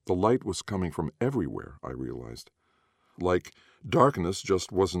 The light was coming from everywhere, I realized. Like darkness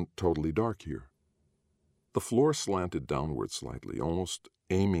just wasn't totally dark here. The floor slanted downward slightly, almost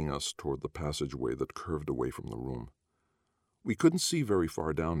aiming us toward the passageway that curved away from the room. We couldn't see very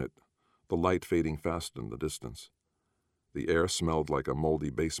far down it, the light fading fast in the distance. The air smelled like a moldy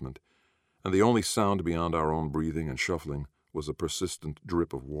basement, and the only sound beyond our own breathing and shuffling was a persistent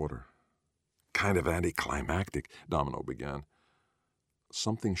drip of water. "Kind of anticlimactic," Domino began.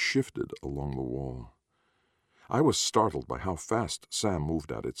 Something shifted along the wall. I was startled by how fast Sam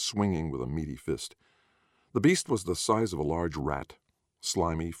moved at it, swinging with a meaty fist. The beast was the size of a large rat,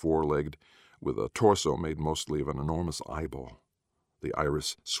 slimy, four-legged, with a torso made mostly of an enormous eyeball. The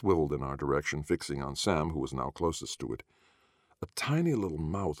iris swiveled in our direction, fixing on Sam, who was now closest to it. A tiny little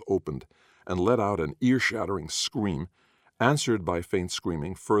mouth opened and let out an ear-shattering scream, answered by faint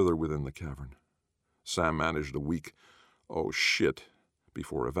screaming further within the cavern. Sam managed a weak, "Oh shit,"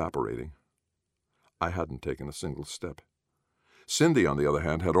 before evaporating. I hadn't taken a single step. Cindy, on the other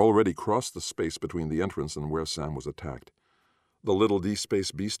hand, had already crossed the space between the entrance and where Sam was attacked. The little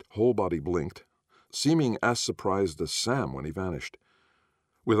D-space beast whole body blinked, seeming as surprised as Sam when he vanished.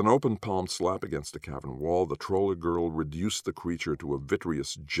 With an open-palmed slap against the cavern wall, the troller girl reduced the creature to a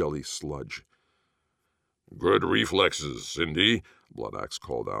vitreous jelly sludge. "Good reflexes, Cindy," Bloodaxe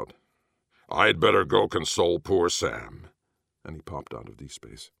called out. "I'd better go console poor Sam." And he popped out of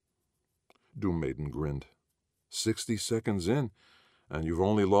D-space. Doom Maiden grinned. 60 seconds in, and you've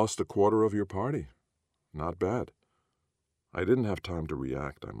only lost a quarter of your party. Not bad. I didn't have time to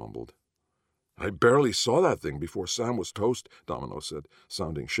react, I mumbled. "I barely saw that thing before Sam was toast," Domino said,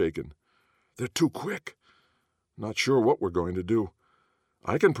 sounding shaken. "They're too quick. Not sure what we're going to do.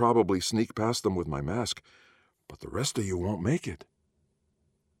 I can probably sneak past them with my mask, but the rest of you won't make it."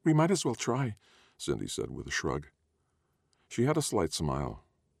 "We might as well try," Cindy said with a shrug. She had a slight smile.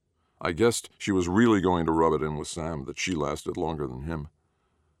 I guessed she was really going to rub it in with Sam that she lasted longer than him.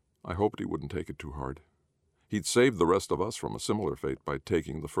 I hoped he wouldn't take it too hard. He'd saved the rest of us from a similar fate by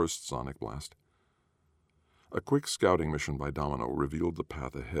taking the first sonic blast. A quick scouting mission by Domino revealed the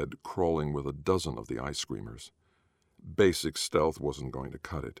path ahead, crawling with a dozen of the ice screamers. Basic stealth wasn't going to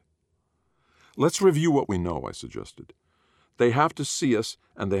cut it. "Let's review what we know," I suggested. "They have to see us,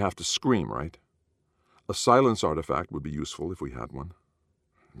 and they have to scream, right? A silence artifact would be useful if we had one."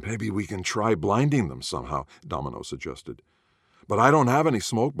 "Maybe we can try blinding them somehow," Domino suggested. "But I don't have any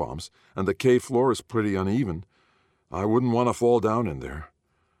smoke bombs, and the cave floor is pretty uneven. I wouldn't want to fall down in there."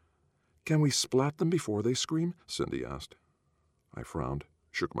 "Can we splat them before they scream?" Cindy asked. I frowned,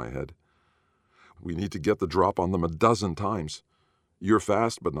 shook my head. "We need to get the drop on them a dozen times. You're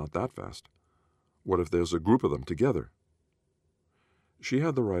fast, but not that fast." What if there's a group of them together? She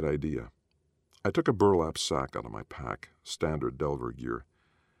had the right idea. I took a burlap sack out of my pack, standard Delver gear.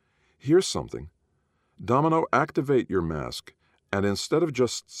 Here's something. Domino, activate your mask, and instead of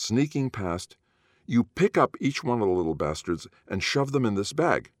just sneaking past, you pick up each one of the little bastards and shove them in this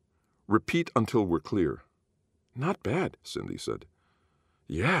bag. Repeat until we're clear. Not bad, Cindy said.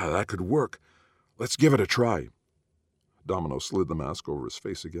 Yeah, that could work. Let's give it a try. Domino slid the mask over his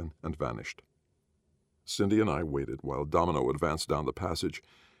face again and vanished. Cindy and I waited while Domino advanced down the passage,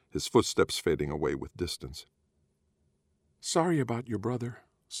 his footsteps fading away with distance. Sorry about your brother,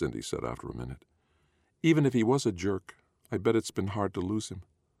 Cindy said after a minute. Even if he was a jerk, I bet it's been hard to lose him.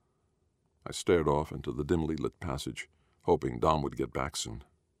 I stared off into the dimly lit passage, hoping Dom would get back soon.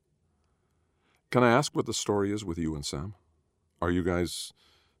 Can I ask what the story is with you and Sam? Are you guys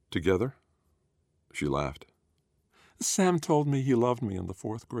together? She laughed. Sam told me he loved me in the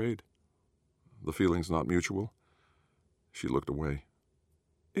 4th grade. The feeling's not mutual? She looked away.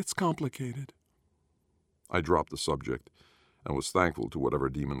 It's complicated. I dropped the subject and was thankful to whatever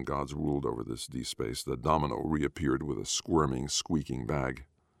demon gods ruled over this D-space that Domino reappeared with a squirming, squeaking bag.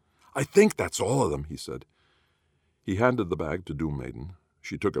 I think that's all of them, he said. He handed the bag to Doom Maiden.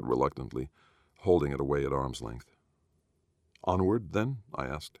 She took it reluctantly, holding it away at arm's length. Onward, then? I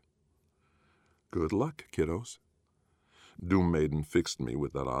asked. Good luck, kiddos. Doom Maiden fixed me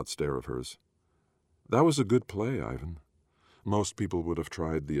with that odd stare of hers. That was a good play, Ivan. Most people would have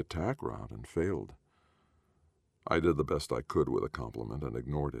tried the attack route and failed. I did the best I could with a compliment and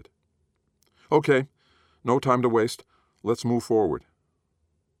ignored it. Okay, no time to waste. Let's move forward.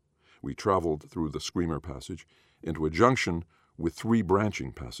 We traveled through the Screamer Passage into a junction with 3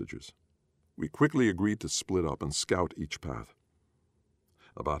 branching passages. We quickly agreed to split up and scout each path.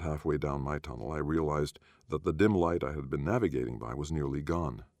 About halfway down my tunnel, I realized that the dim light I had been navigating by was nearly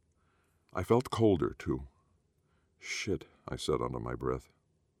gone. I felt colder, too. Shit, I said under my breath.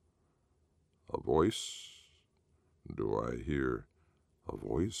 A voice? Do I hear a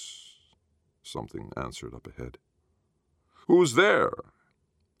voice? Something answered up ahead. Who's there?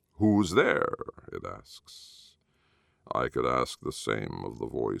 Who's there? It asks. I could ask the same of the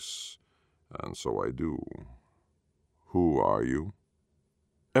voice, and so I do. Who are you?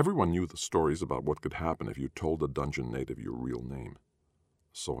 Everyone knew the stories about what could happen if you told a dungeon native your real name.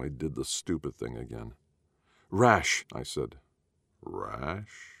 So I did the stupid thing again. Rash, I said.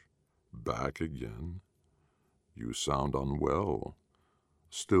 Rash? Back again? You sound unwell.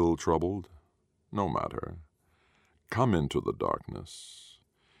 Still troubled? No matter. Come into the darkness.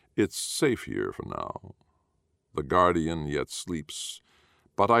 It's safe here for now. The guardian yet sleeps,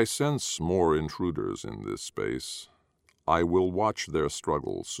 but I sense more intruders in this space. I will watch their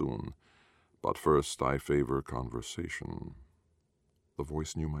struggle soon, but first I favor conversation. The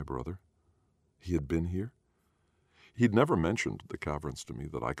voice knew my brother. He had been here. He'd never mentioned the caverns to me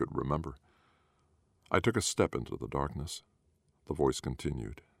that I could remember. I took a step into the darkness. The voice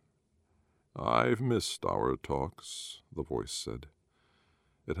continued. I've missed our talks, the voice said.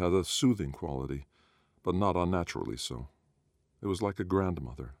 It had a soothing quality, but not unnaturally so. It was like a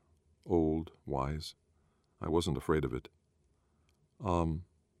grandmother, old, wise. I wasn't afraid of it.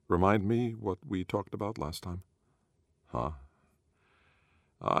 Remind me what we talked about last time? Huh?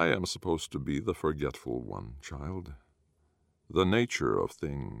 I am supposed to be the forgetful one, child. The nature of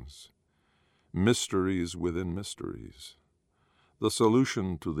things. Mysteries within mysteries. The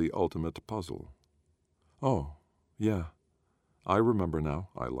solution to the ultimate puzzle. Oh, yeah. I remember now,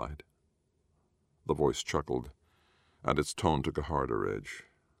 I lied. The voice chuckled, and its tone took a harder edge.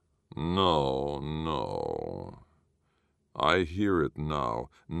 No. I hear it now,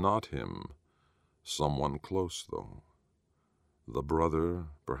 not him. Someone close, though. The brother,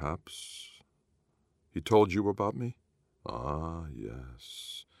 perhaps? He told you about me? Ah,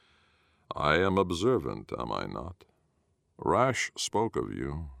 yes. I am observant, am I not? Rash spoke of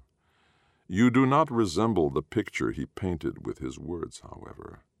you. You do not resemble the picture he painted with his words,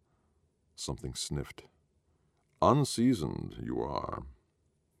 however. Something sniffed. Unseasoned you are,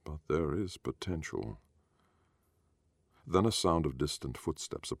 but there is potential. Then a sound of distant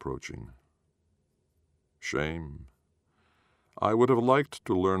footsteps approaching. Shame. I would have liked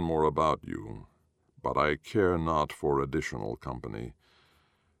to learn more about you, but I care not for additional company.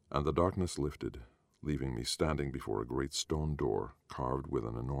 And the darkness lifted, leaving me standing before a great stone door carved with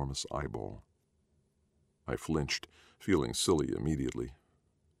an enormous eyeball. I flinched, feeling silly immediately.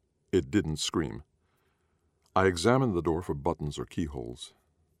 It didn't scream. I examined the door for buttons or keyholes.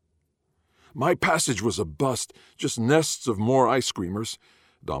 My passage was a bust, just nests of more ice screamers,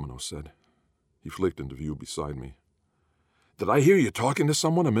 Domino said. He flicked into view beside me. Did I hear you talking to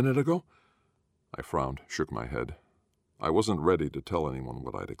someone a minute ago? I frowned, shook my head. I wasn't ready to tell anyone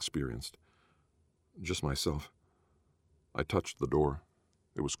what I'd experienced. Just myself. I touched the door.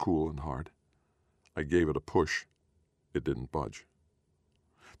 It was cool and hard. I gave it a push. It didn't budge.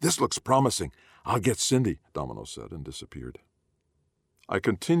 "This looks promising. I'll get Cindy," Domino said, and disappeared. I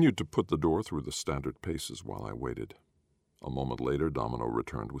continued to put the door through the standard paces while I waited. A moment later, Domino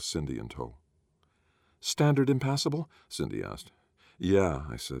returned with Cindy in tow. "Standard impassable?" Cindy asked. "Yeah,"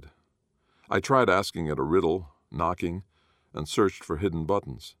 I said. I tried asking it a riddle, knocking, and searched for hidden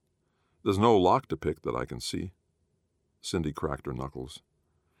buttons. There's no lock to pick that I can see. Cindy cracked her knuckles.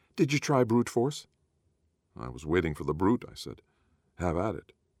 "Did you try brute force?" "I was waiting for the brute," I said. "Have at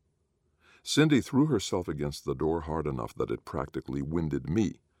it." Cindy threw herself against the door hard enough that it practically winded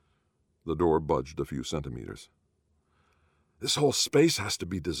me. The door budged a few centimeters. "This whole space has to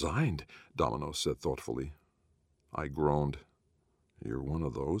be designed," Domino said thoughtfully. I groaned. "You're one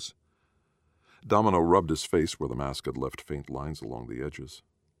of those." Domino rubbed his face where the mask had left faint lines along the edges.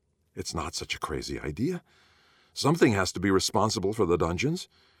 "It's not such a crazy idea. Something has to be responsible for the dungeons.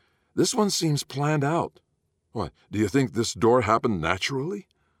 This one seems planned out. What, do you think this door happened naturally?"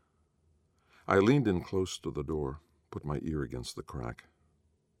 I leaned in close to the door, put my ear against the crack.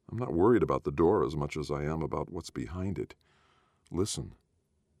 I'm not worried about the door as much as I am about what's behind it. Listen.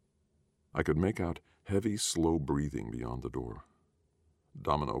 I could make out heavy, slow breathing beyond the door.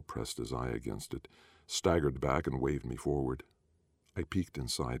 Domino pressed his eye against it, staggered back, and waved me forward. I peeked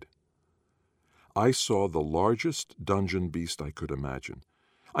inside. I saw the largest dungeon beast I could imagine.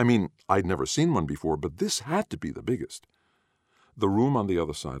 I mean, I'd never seen one before, but this had to be the biggest. The room on the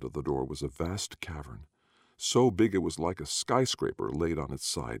other side of the door was a vast cavern, so big it was like a skyscraper laid on its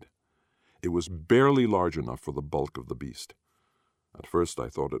side. It was barely large enough for the bulk of the beast. At first I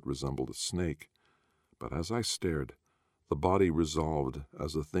thought it resembled a snake, but as I stared, the body resolved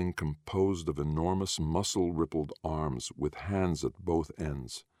as a thing composed of enormous muscle-rippled arms with hands at both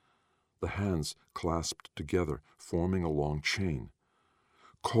ends. The hands clasped together, forming a long chain.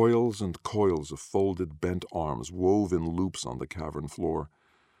 Coils and coils of folded, bent arms wove in loops on the cavern floor.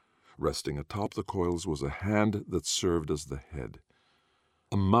 Resting atop the coils was a hand that served as the head.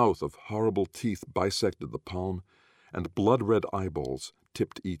 A mouth of horrible teeth bisected the palm, and blood-red eyeballs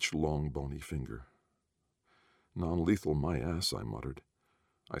tipped each long, bony finger. "Non-lethal, my ass," I muttered.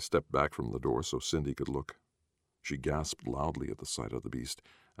 I stepped back from the door so Cindy could look. She gasped loudly at the sight of the beast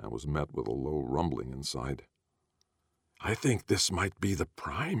and was met with a low rumbling inside. "I think this might be the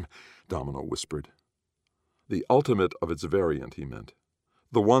prime," Domino whispered. The ultimate of its variant, he meant.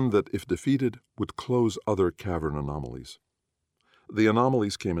 The one that, if defeated, would close other cavern anomalies. The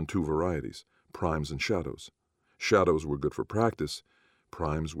anomalies came in two varieties, primes and shadows. Shadows were good for practice.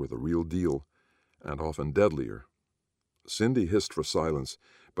 Primes were the real deal, and often deadlier. Cindy hissed for silence,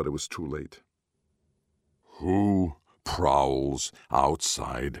 but it was too late. "Who prowls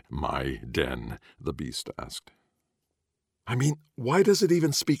outside my den?" the beast asked. "I mean, why does it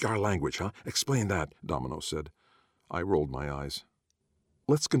even speak our language, huh? Explain that," Domino said. I rolled my eyes.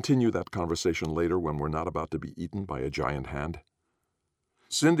 "Let's continue that conversation later when we're not about to be eaten by a giant hand."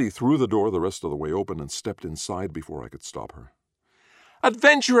 Cindy threw the door the rest of the way open and stepped inside before I could stop her.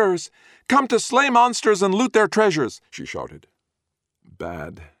 "Adventurers! Come to slay monsters and loot their treasures!" she shouted.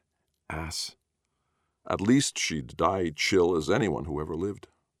 Bad ass. At least she'd die chill as anyone who ever lived.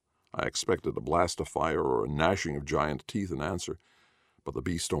 I expected a blast of fire or a gnashing of giant teeth in answer, but the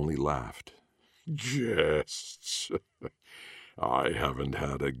beast only laughed. "Jests. I haven't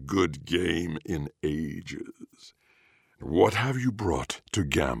had a good game in ages. What have you brought to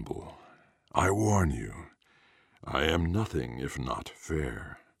gamble? I warn you, I am nothing if not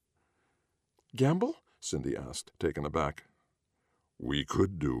fair." "Gamble?" Cindy asked, taken aback. "We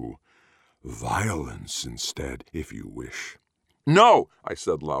could do violence instead, if you wish." "No," I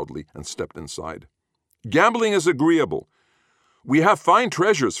said loudly and stepped inside. "Gambling is agreeable. We have fine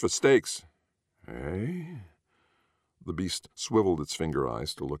treasures for stakes." "Eh?" The beast swiveled its finger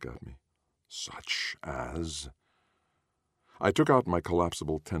eyes to look at me. "Such as?" I took out my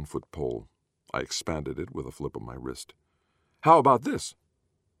collapsible 10-foot pole. I expanded it with a flip of my wrist. "How about this?"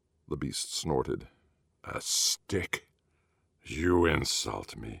 The beast snorted. "A stick? You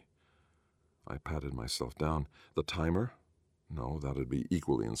insult me." I patted myself down. The timer? No, that'd be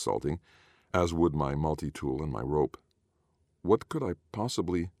equally insulting, as would my multi-tool and my rope. What could I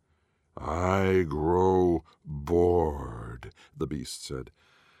possibly... "I grow bored," the beast said,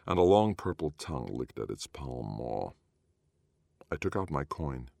 and a long purple tongue licked at its palm maw. I took out my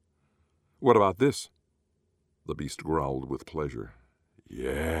coin. "What about this?" The beast growled with pleasure.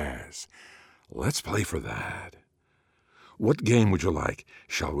 "Yes, let's play for that." What game would you like?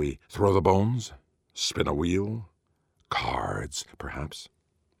 Shall we throw the bones? Spin a wheel? Cards, perhaps?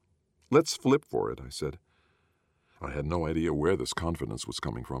 Let's flip for it, I said. I had no idea where this confidence was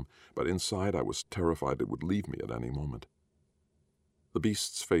coming from, but inside I was terrified it would leave me at any moment. The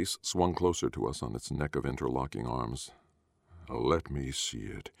beast's face swung closer to us on its neck of interlocking arms. Let me see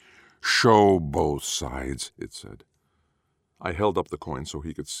it. Show both sides, it said. I held up the coin so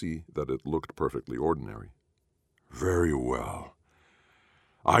he could see that it looked perfectly ordinary. Very well.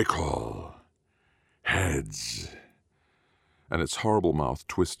 I call heads. And its horrible mouth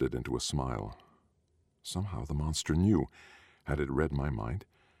twisted into a smile. Somehow the monster knew. Had it read my mind?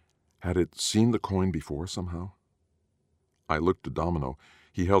 Had it seen the coin before somehow? I looked to Domino.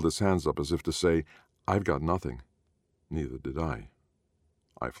 He held his hands up as if to say, I've got nothing. Neither did I.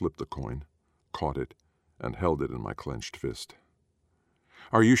 I flipped the coin, caught it, and held it in my clenched fist.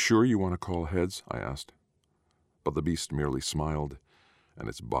 Are you sure you want to call heads? I asked. But the beast merely smiled, and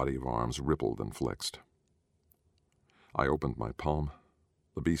its body of arms rippled and flexed. I opened my palm.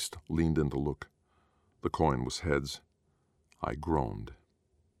 The beast leaned in to look. The coin was heads. I groaned.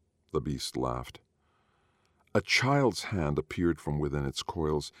 The beast laughed. A child's hand appeared from within its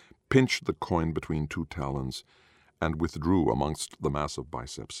coils, pinched the coin between two talons, and withdrew amongst the massive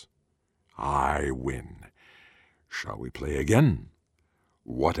biceps. I win. Shall we play again?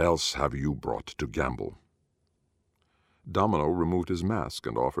 What else have you brought to gamble? Domino removed his mask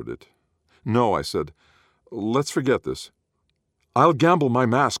and offered it. No, I said. Let's forget this. I'll gamble my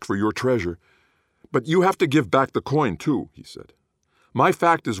mask for your treasure, but you have to give back the coin, too, he said. My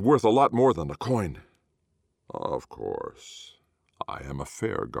fact is worth a lot more than the coin. Of course. I am a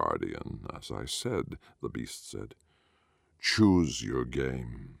fair guardian, as I said, the beast said. Choose your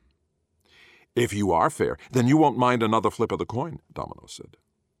game. If you are fair, then you won't mind another flip of the coin, Domino said.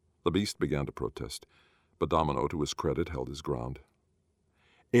 The beast began to protest, but Domino, to his credit, held his ground.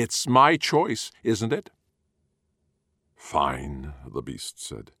 It's my choice, isn't it? Fine, the beast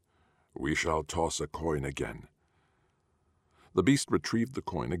said. We shall toss a coin again. The beast retrieved the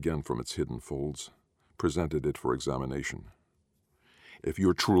coin again from its hidden folds, presented it for examination. If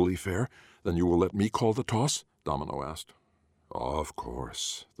you're truly fair, then you will let me call the toss? Domino asked. Of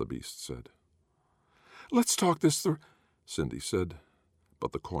course, the beast said. Let's talk this through, Cindy said,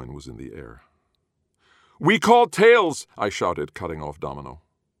 but the coin was in the air. We call tails, I shouted, cutting off Domino.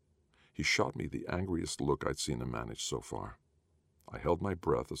 He shot me the angriest look I'd seen him manage so far. I held my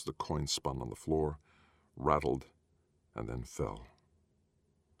breath as the coin spun on the floor, rattled, and then fell.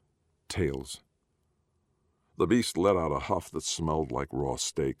 Tails. The beast let out a huff that smelled like raw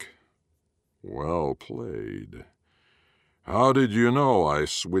steak. Well played. How did you know I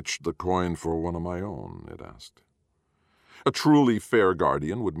switched the coin for one of my own? It asked. A truly fair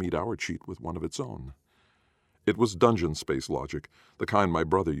guardian would meet our cheat with one of its own. It was dungeon space logic, the kind my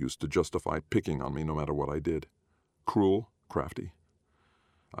brother used to justify picking on me no matter what I did. Cruel, crafty.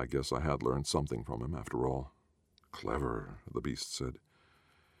 I guess I had learned something from him after all. Clever, the beast said.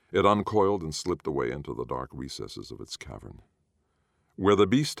 It uncoiled and slipped away into the dark recesses of its cavern. Where the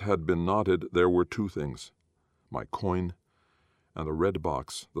beast had been knotted, there were two things, my coin and a red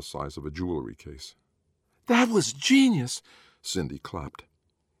box the size of a jewelry case. That was genius, Cindy clapped.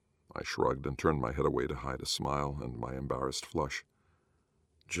 I shrugged and turned my head away to hide a smile and my embarrassed flush.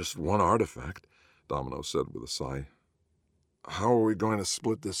 Just one artifact, Domino said with a sigh. How are we going to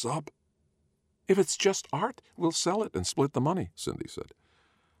split this up? If it's just art, we'll sell it and split the money, Cindy said.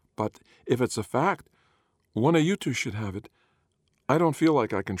 But if it's a fact, one of you two should have it. I don't feel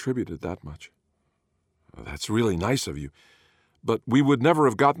like I contributed that much. That's really nice of you, but we would never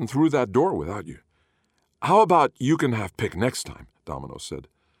have gotten through that door without you. How about you can have pick next time, Domino said,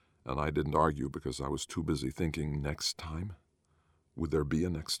 and I didn't argue because I was too busy thinking next time. Would there be a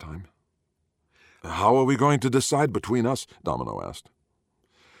next time? How are we going to decide between us? Domino asked.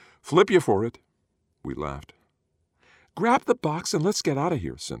 Flip you for it. We laughed. Grab the box and let's get out of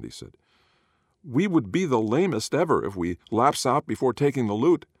here, Cindy said. We would be the lamest ever if we lapse out before taking the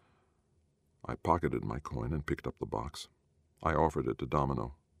loot. I pocketed my coin and picked up the box. I offered it to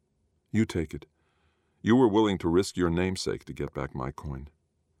Domino. You take it. You were willing to risk your namesake to get back my coin.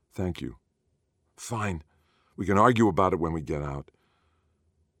 Thank you. Fine. We can argue about it when we get out.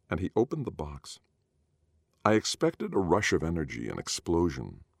 And he opened the box. I expected a rush of energy, an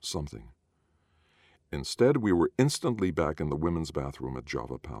explosion, something. Instead, we were instantly back in the women's bathroom at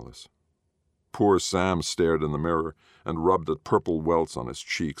Java Palace. Poor Sam stared in the mirror and rubbed at purple welts on his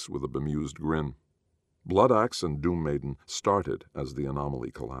cheeks with a bemused grin. Bloodaxe and Doom Maiden started as the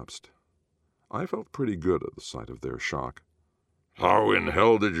anomaly collapsed. I felt pretty good at the sight of their shock. How in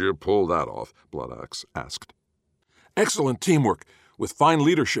hell did you pull that off? Bloodaxe asked. Excellent teamwork, with fine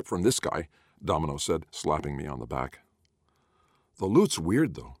leadership from this guy, Domino said, slapping me on the back. The loot's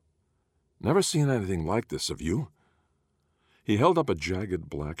weird, though. Never seen anything like this, have you? He held up a jagged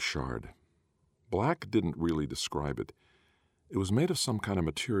black shard. Black didn't really describe it. It was made of some kind of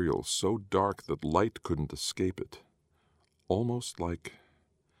material so dark that light couldn't escape it. Almost like...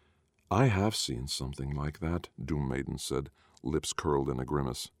 I have seen something like that, Doom Maiden said, lips curled in a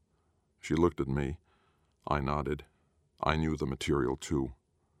grimace. She looked at me. I nodded. I knew the material, too.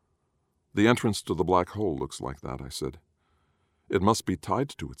 The entrance to the black hole looks like that, I said. It must be tied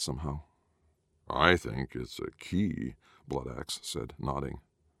to it somehow. I think it's a key, Bloodaxe said, nodding.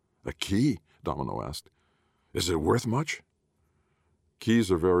 A key? Domino asked. Is it worth much?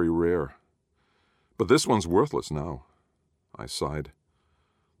 Keys are very rare. But this one's worthless now. I sighed.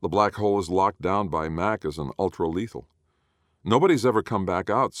 The black hole is locked down by Mac as an ultra-lethal. Nobody's ever come back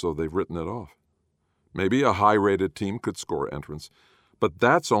out, so they've written it off. Maybe a high-rated team could score entrance, but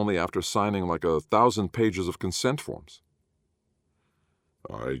that's only after signing like 1,000 pages of consent forms.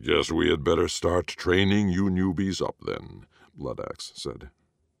 I guess we had better start training you newbies up then, Bloodaxe said.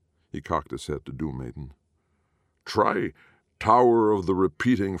 He cocked his head to Doom Maiden. Try Tower of the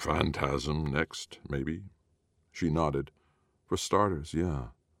Repeating Phantasm next, maybe? She nodded. For starters, yeah.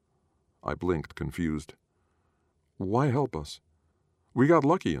 I blinked, confused. Why help us? We got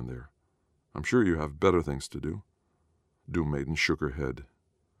lucky in there. I'm sure you have better things to do. Doom Maiden shook her head.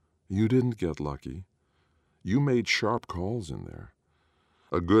 You didn't get lucky. You made sharp calls in there.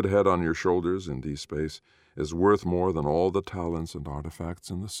 A good head on your shoulders in D-Space is worth more than all the talents and artifacts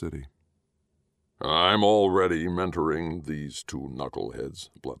in the city. I'm already mentoring these two knuckleheads,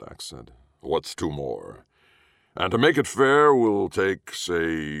 Bloodaxe said. What's two more? And to make it fair, we'll take,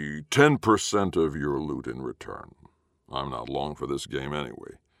 say, 10% of your loot in return. I'm not long for this game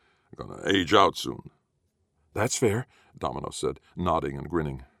anyway. I'm going to age out soon. That's fair, Domino said, nodding and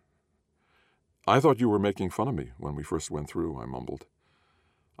grinning. I thought you were making fun of me when we first went through, I mumbled.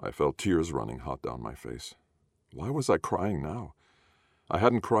 I felt tears running hot down my face. Why was I crying now? I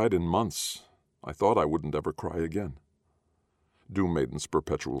hadn't cried in months. I thought I wouldn't ever cry again. Doom Maiden's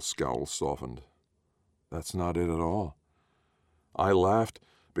perpetual scowl softened. That's not it at all. I laughed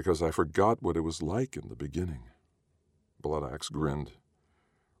because I forgot what it was like in the beginning. Bloodaxe grinned.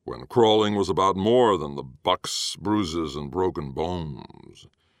 When crawling was about more than the bucks, bruises, and broken bones.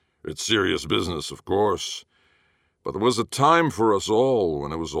 It's serious business, of course. But there was a time for us all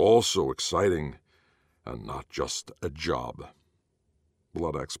when it was all so exciting and not just a job.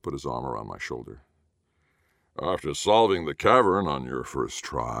 Bloodaxe put his arm around my shoulder. After solving the cavern on your first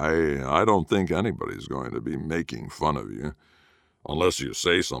try, I don't think anybody's going to be making fun of you, unless you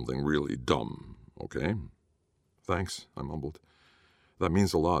say something really dumb, okay? Thanks, I mumbled. That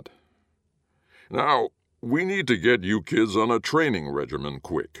means a lot. Now, we need to get you kids on a training regimen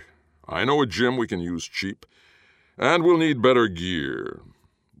quick. I know a gym we can use cheap, and we'll need better gear.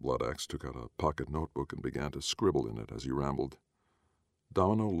 Bloodaxe took out a pocket notebook and began to scribble in it as he rambled.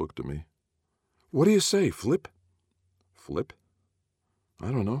 Domino looked at me. What do you say, Flip? Flip?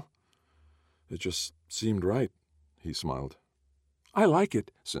 I don't know. It just seemed right, he smiled. I like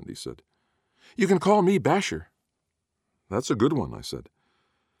it, Cindy said. You can call me Basher. That's a good one, I said.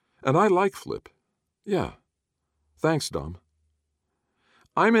 And I like Flip. Yeah. Thanks, Dom.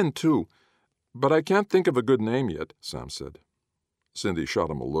 I'm in too, but I can't think of a good name yet, Sam said. Cindy shot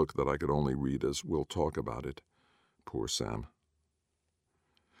him a look that I could only read as we'll talk about it. Poor Sam.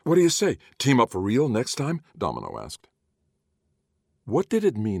 What do you say? Team up for real next time? Domino asked. What did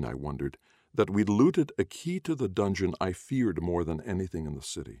it mean, I wondered, that we'd looted a key to the dungeon I feared more than anything in the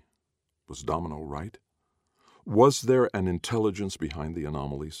city? Was Domino right? Was there an intelligence behind the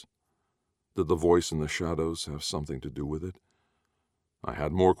anomalies? Did the voice in the shadows have something to do with it? I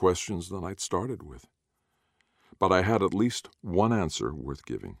had more questions than I'd started with. But I had at least one answer worth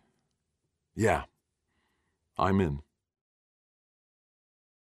giving. Yeah, I'm in.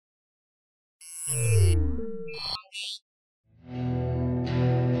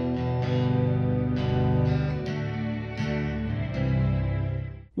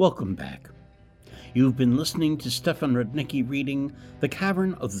 Welcome back. You've been listening to Stefan Rudnicki reading The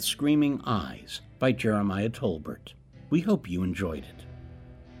Cavern of the Screaming Eyes by Jeremiah Tolbert. We hope you enjoyed it.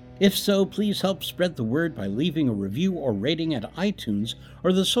 If so, please help spread the word by leaving a review or rating at iTunes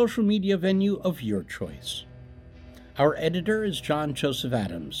or the social media venue of your choice. Our editor is John Joseph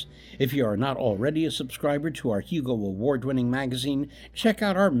Adams. If you are not already a subscriber to our Hugo Award-winning magazine, check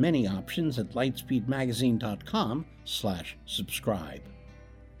out our many options at lightspeedmagazine.com/subscribe.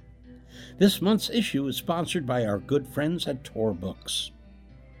 This month's issue is sponsored by our good friends at Tor Books.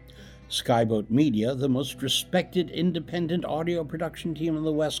 Skyboat Media, the most respected independent audio production team on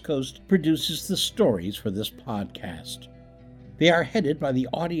the West Coast, produces the stories for this podcast. They are headed by the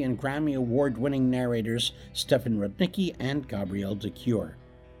Audie and Grammy Award-winning narrators Stefan Rudnicki and Gabrielle DeCure.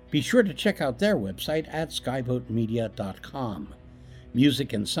 Be sure to check out their website at skyboatmedia.com.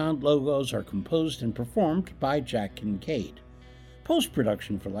 Music and sound logos are composed and performed by Jack Kincaid.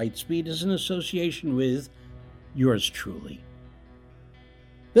 Post-production for Lightspeed is in association with yours truly.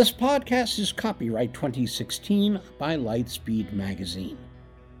 This podcast is copyright 2016 by Lightspeed Magazine.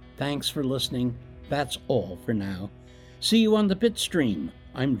 Thanks for listening. That's all for now. See you on the Bitstream.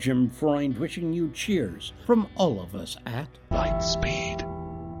 I'm Jim Freund wishing you cheers from all of us at Lightspeed.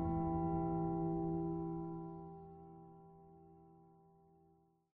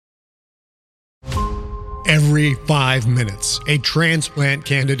 Every 5 minutes, a transplant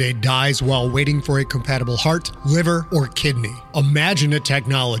candidate dies while waiting for a compatible heart, liver, or kidney. Imagine a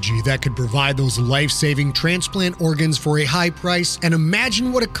technology that could provide those life-saving transplant organs for a high price, and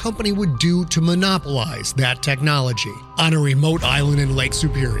imagine what a company would do to monopolize that technology. On a remote island in Lake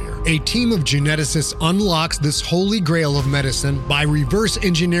Superior, a team of geneticists unlocks this holy grail of medicine by reverse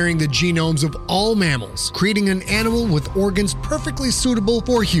engineering the genomes of all mammals, creating an animal with organs perfectly suitable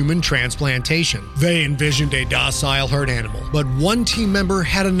for human transplantation. They envisioned a docile herd animal, but one team member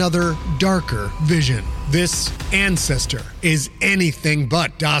had another, darker vision. This ancestor is anything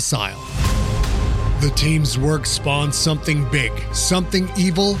but docile. The team's work spawned something big, something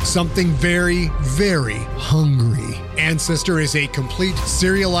evil, something very, very hungry. Ancestor is a complete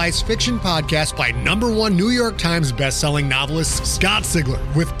serialized fiction podcast by #1 New York Times bestselling novelist Scott Sigler,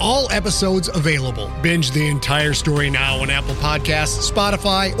 with all episodes available. Binge the entire story now on Apple Podcasts,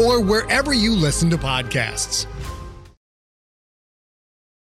 Spotify, or wherever you listen to podcasts.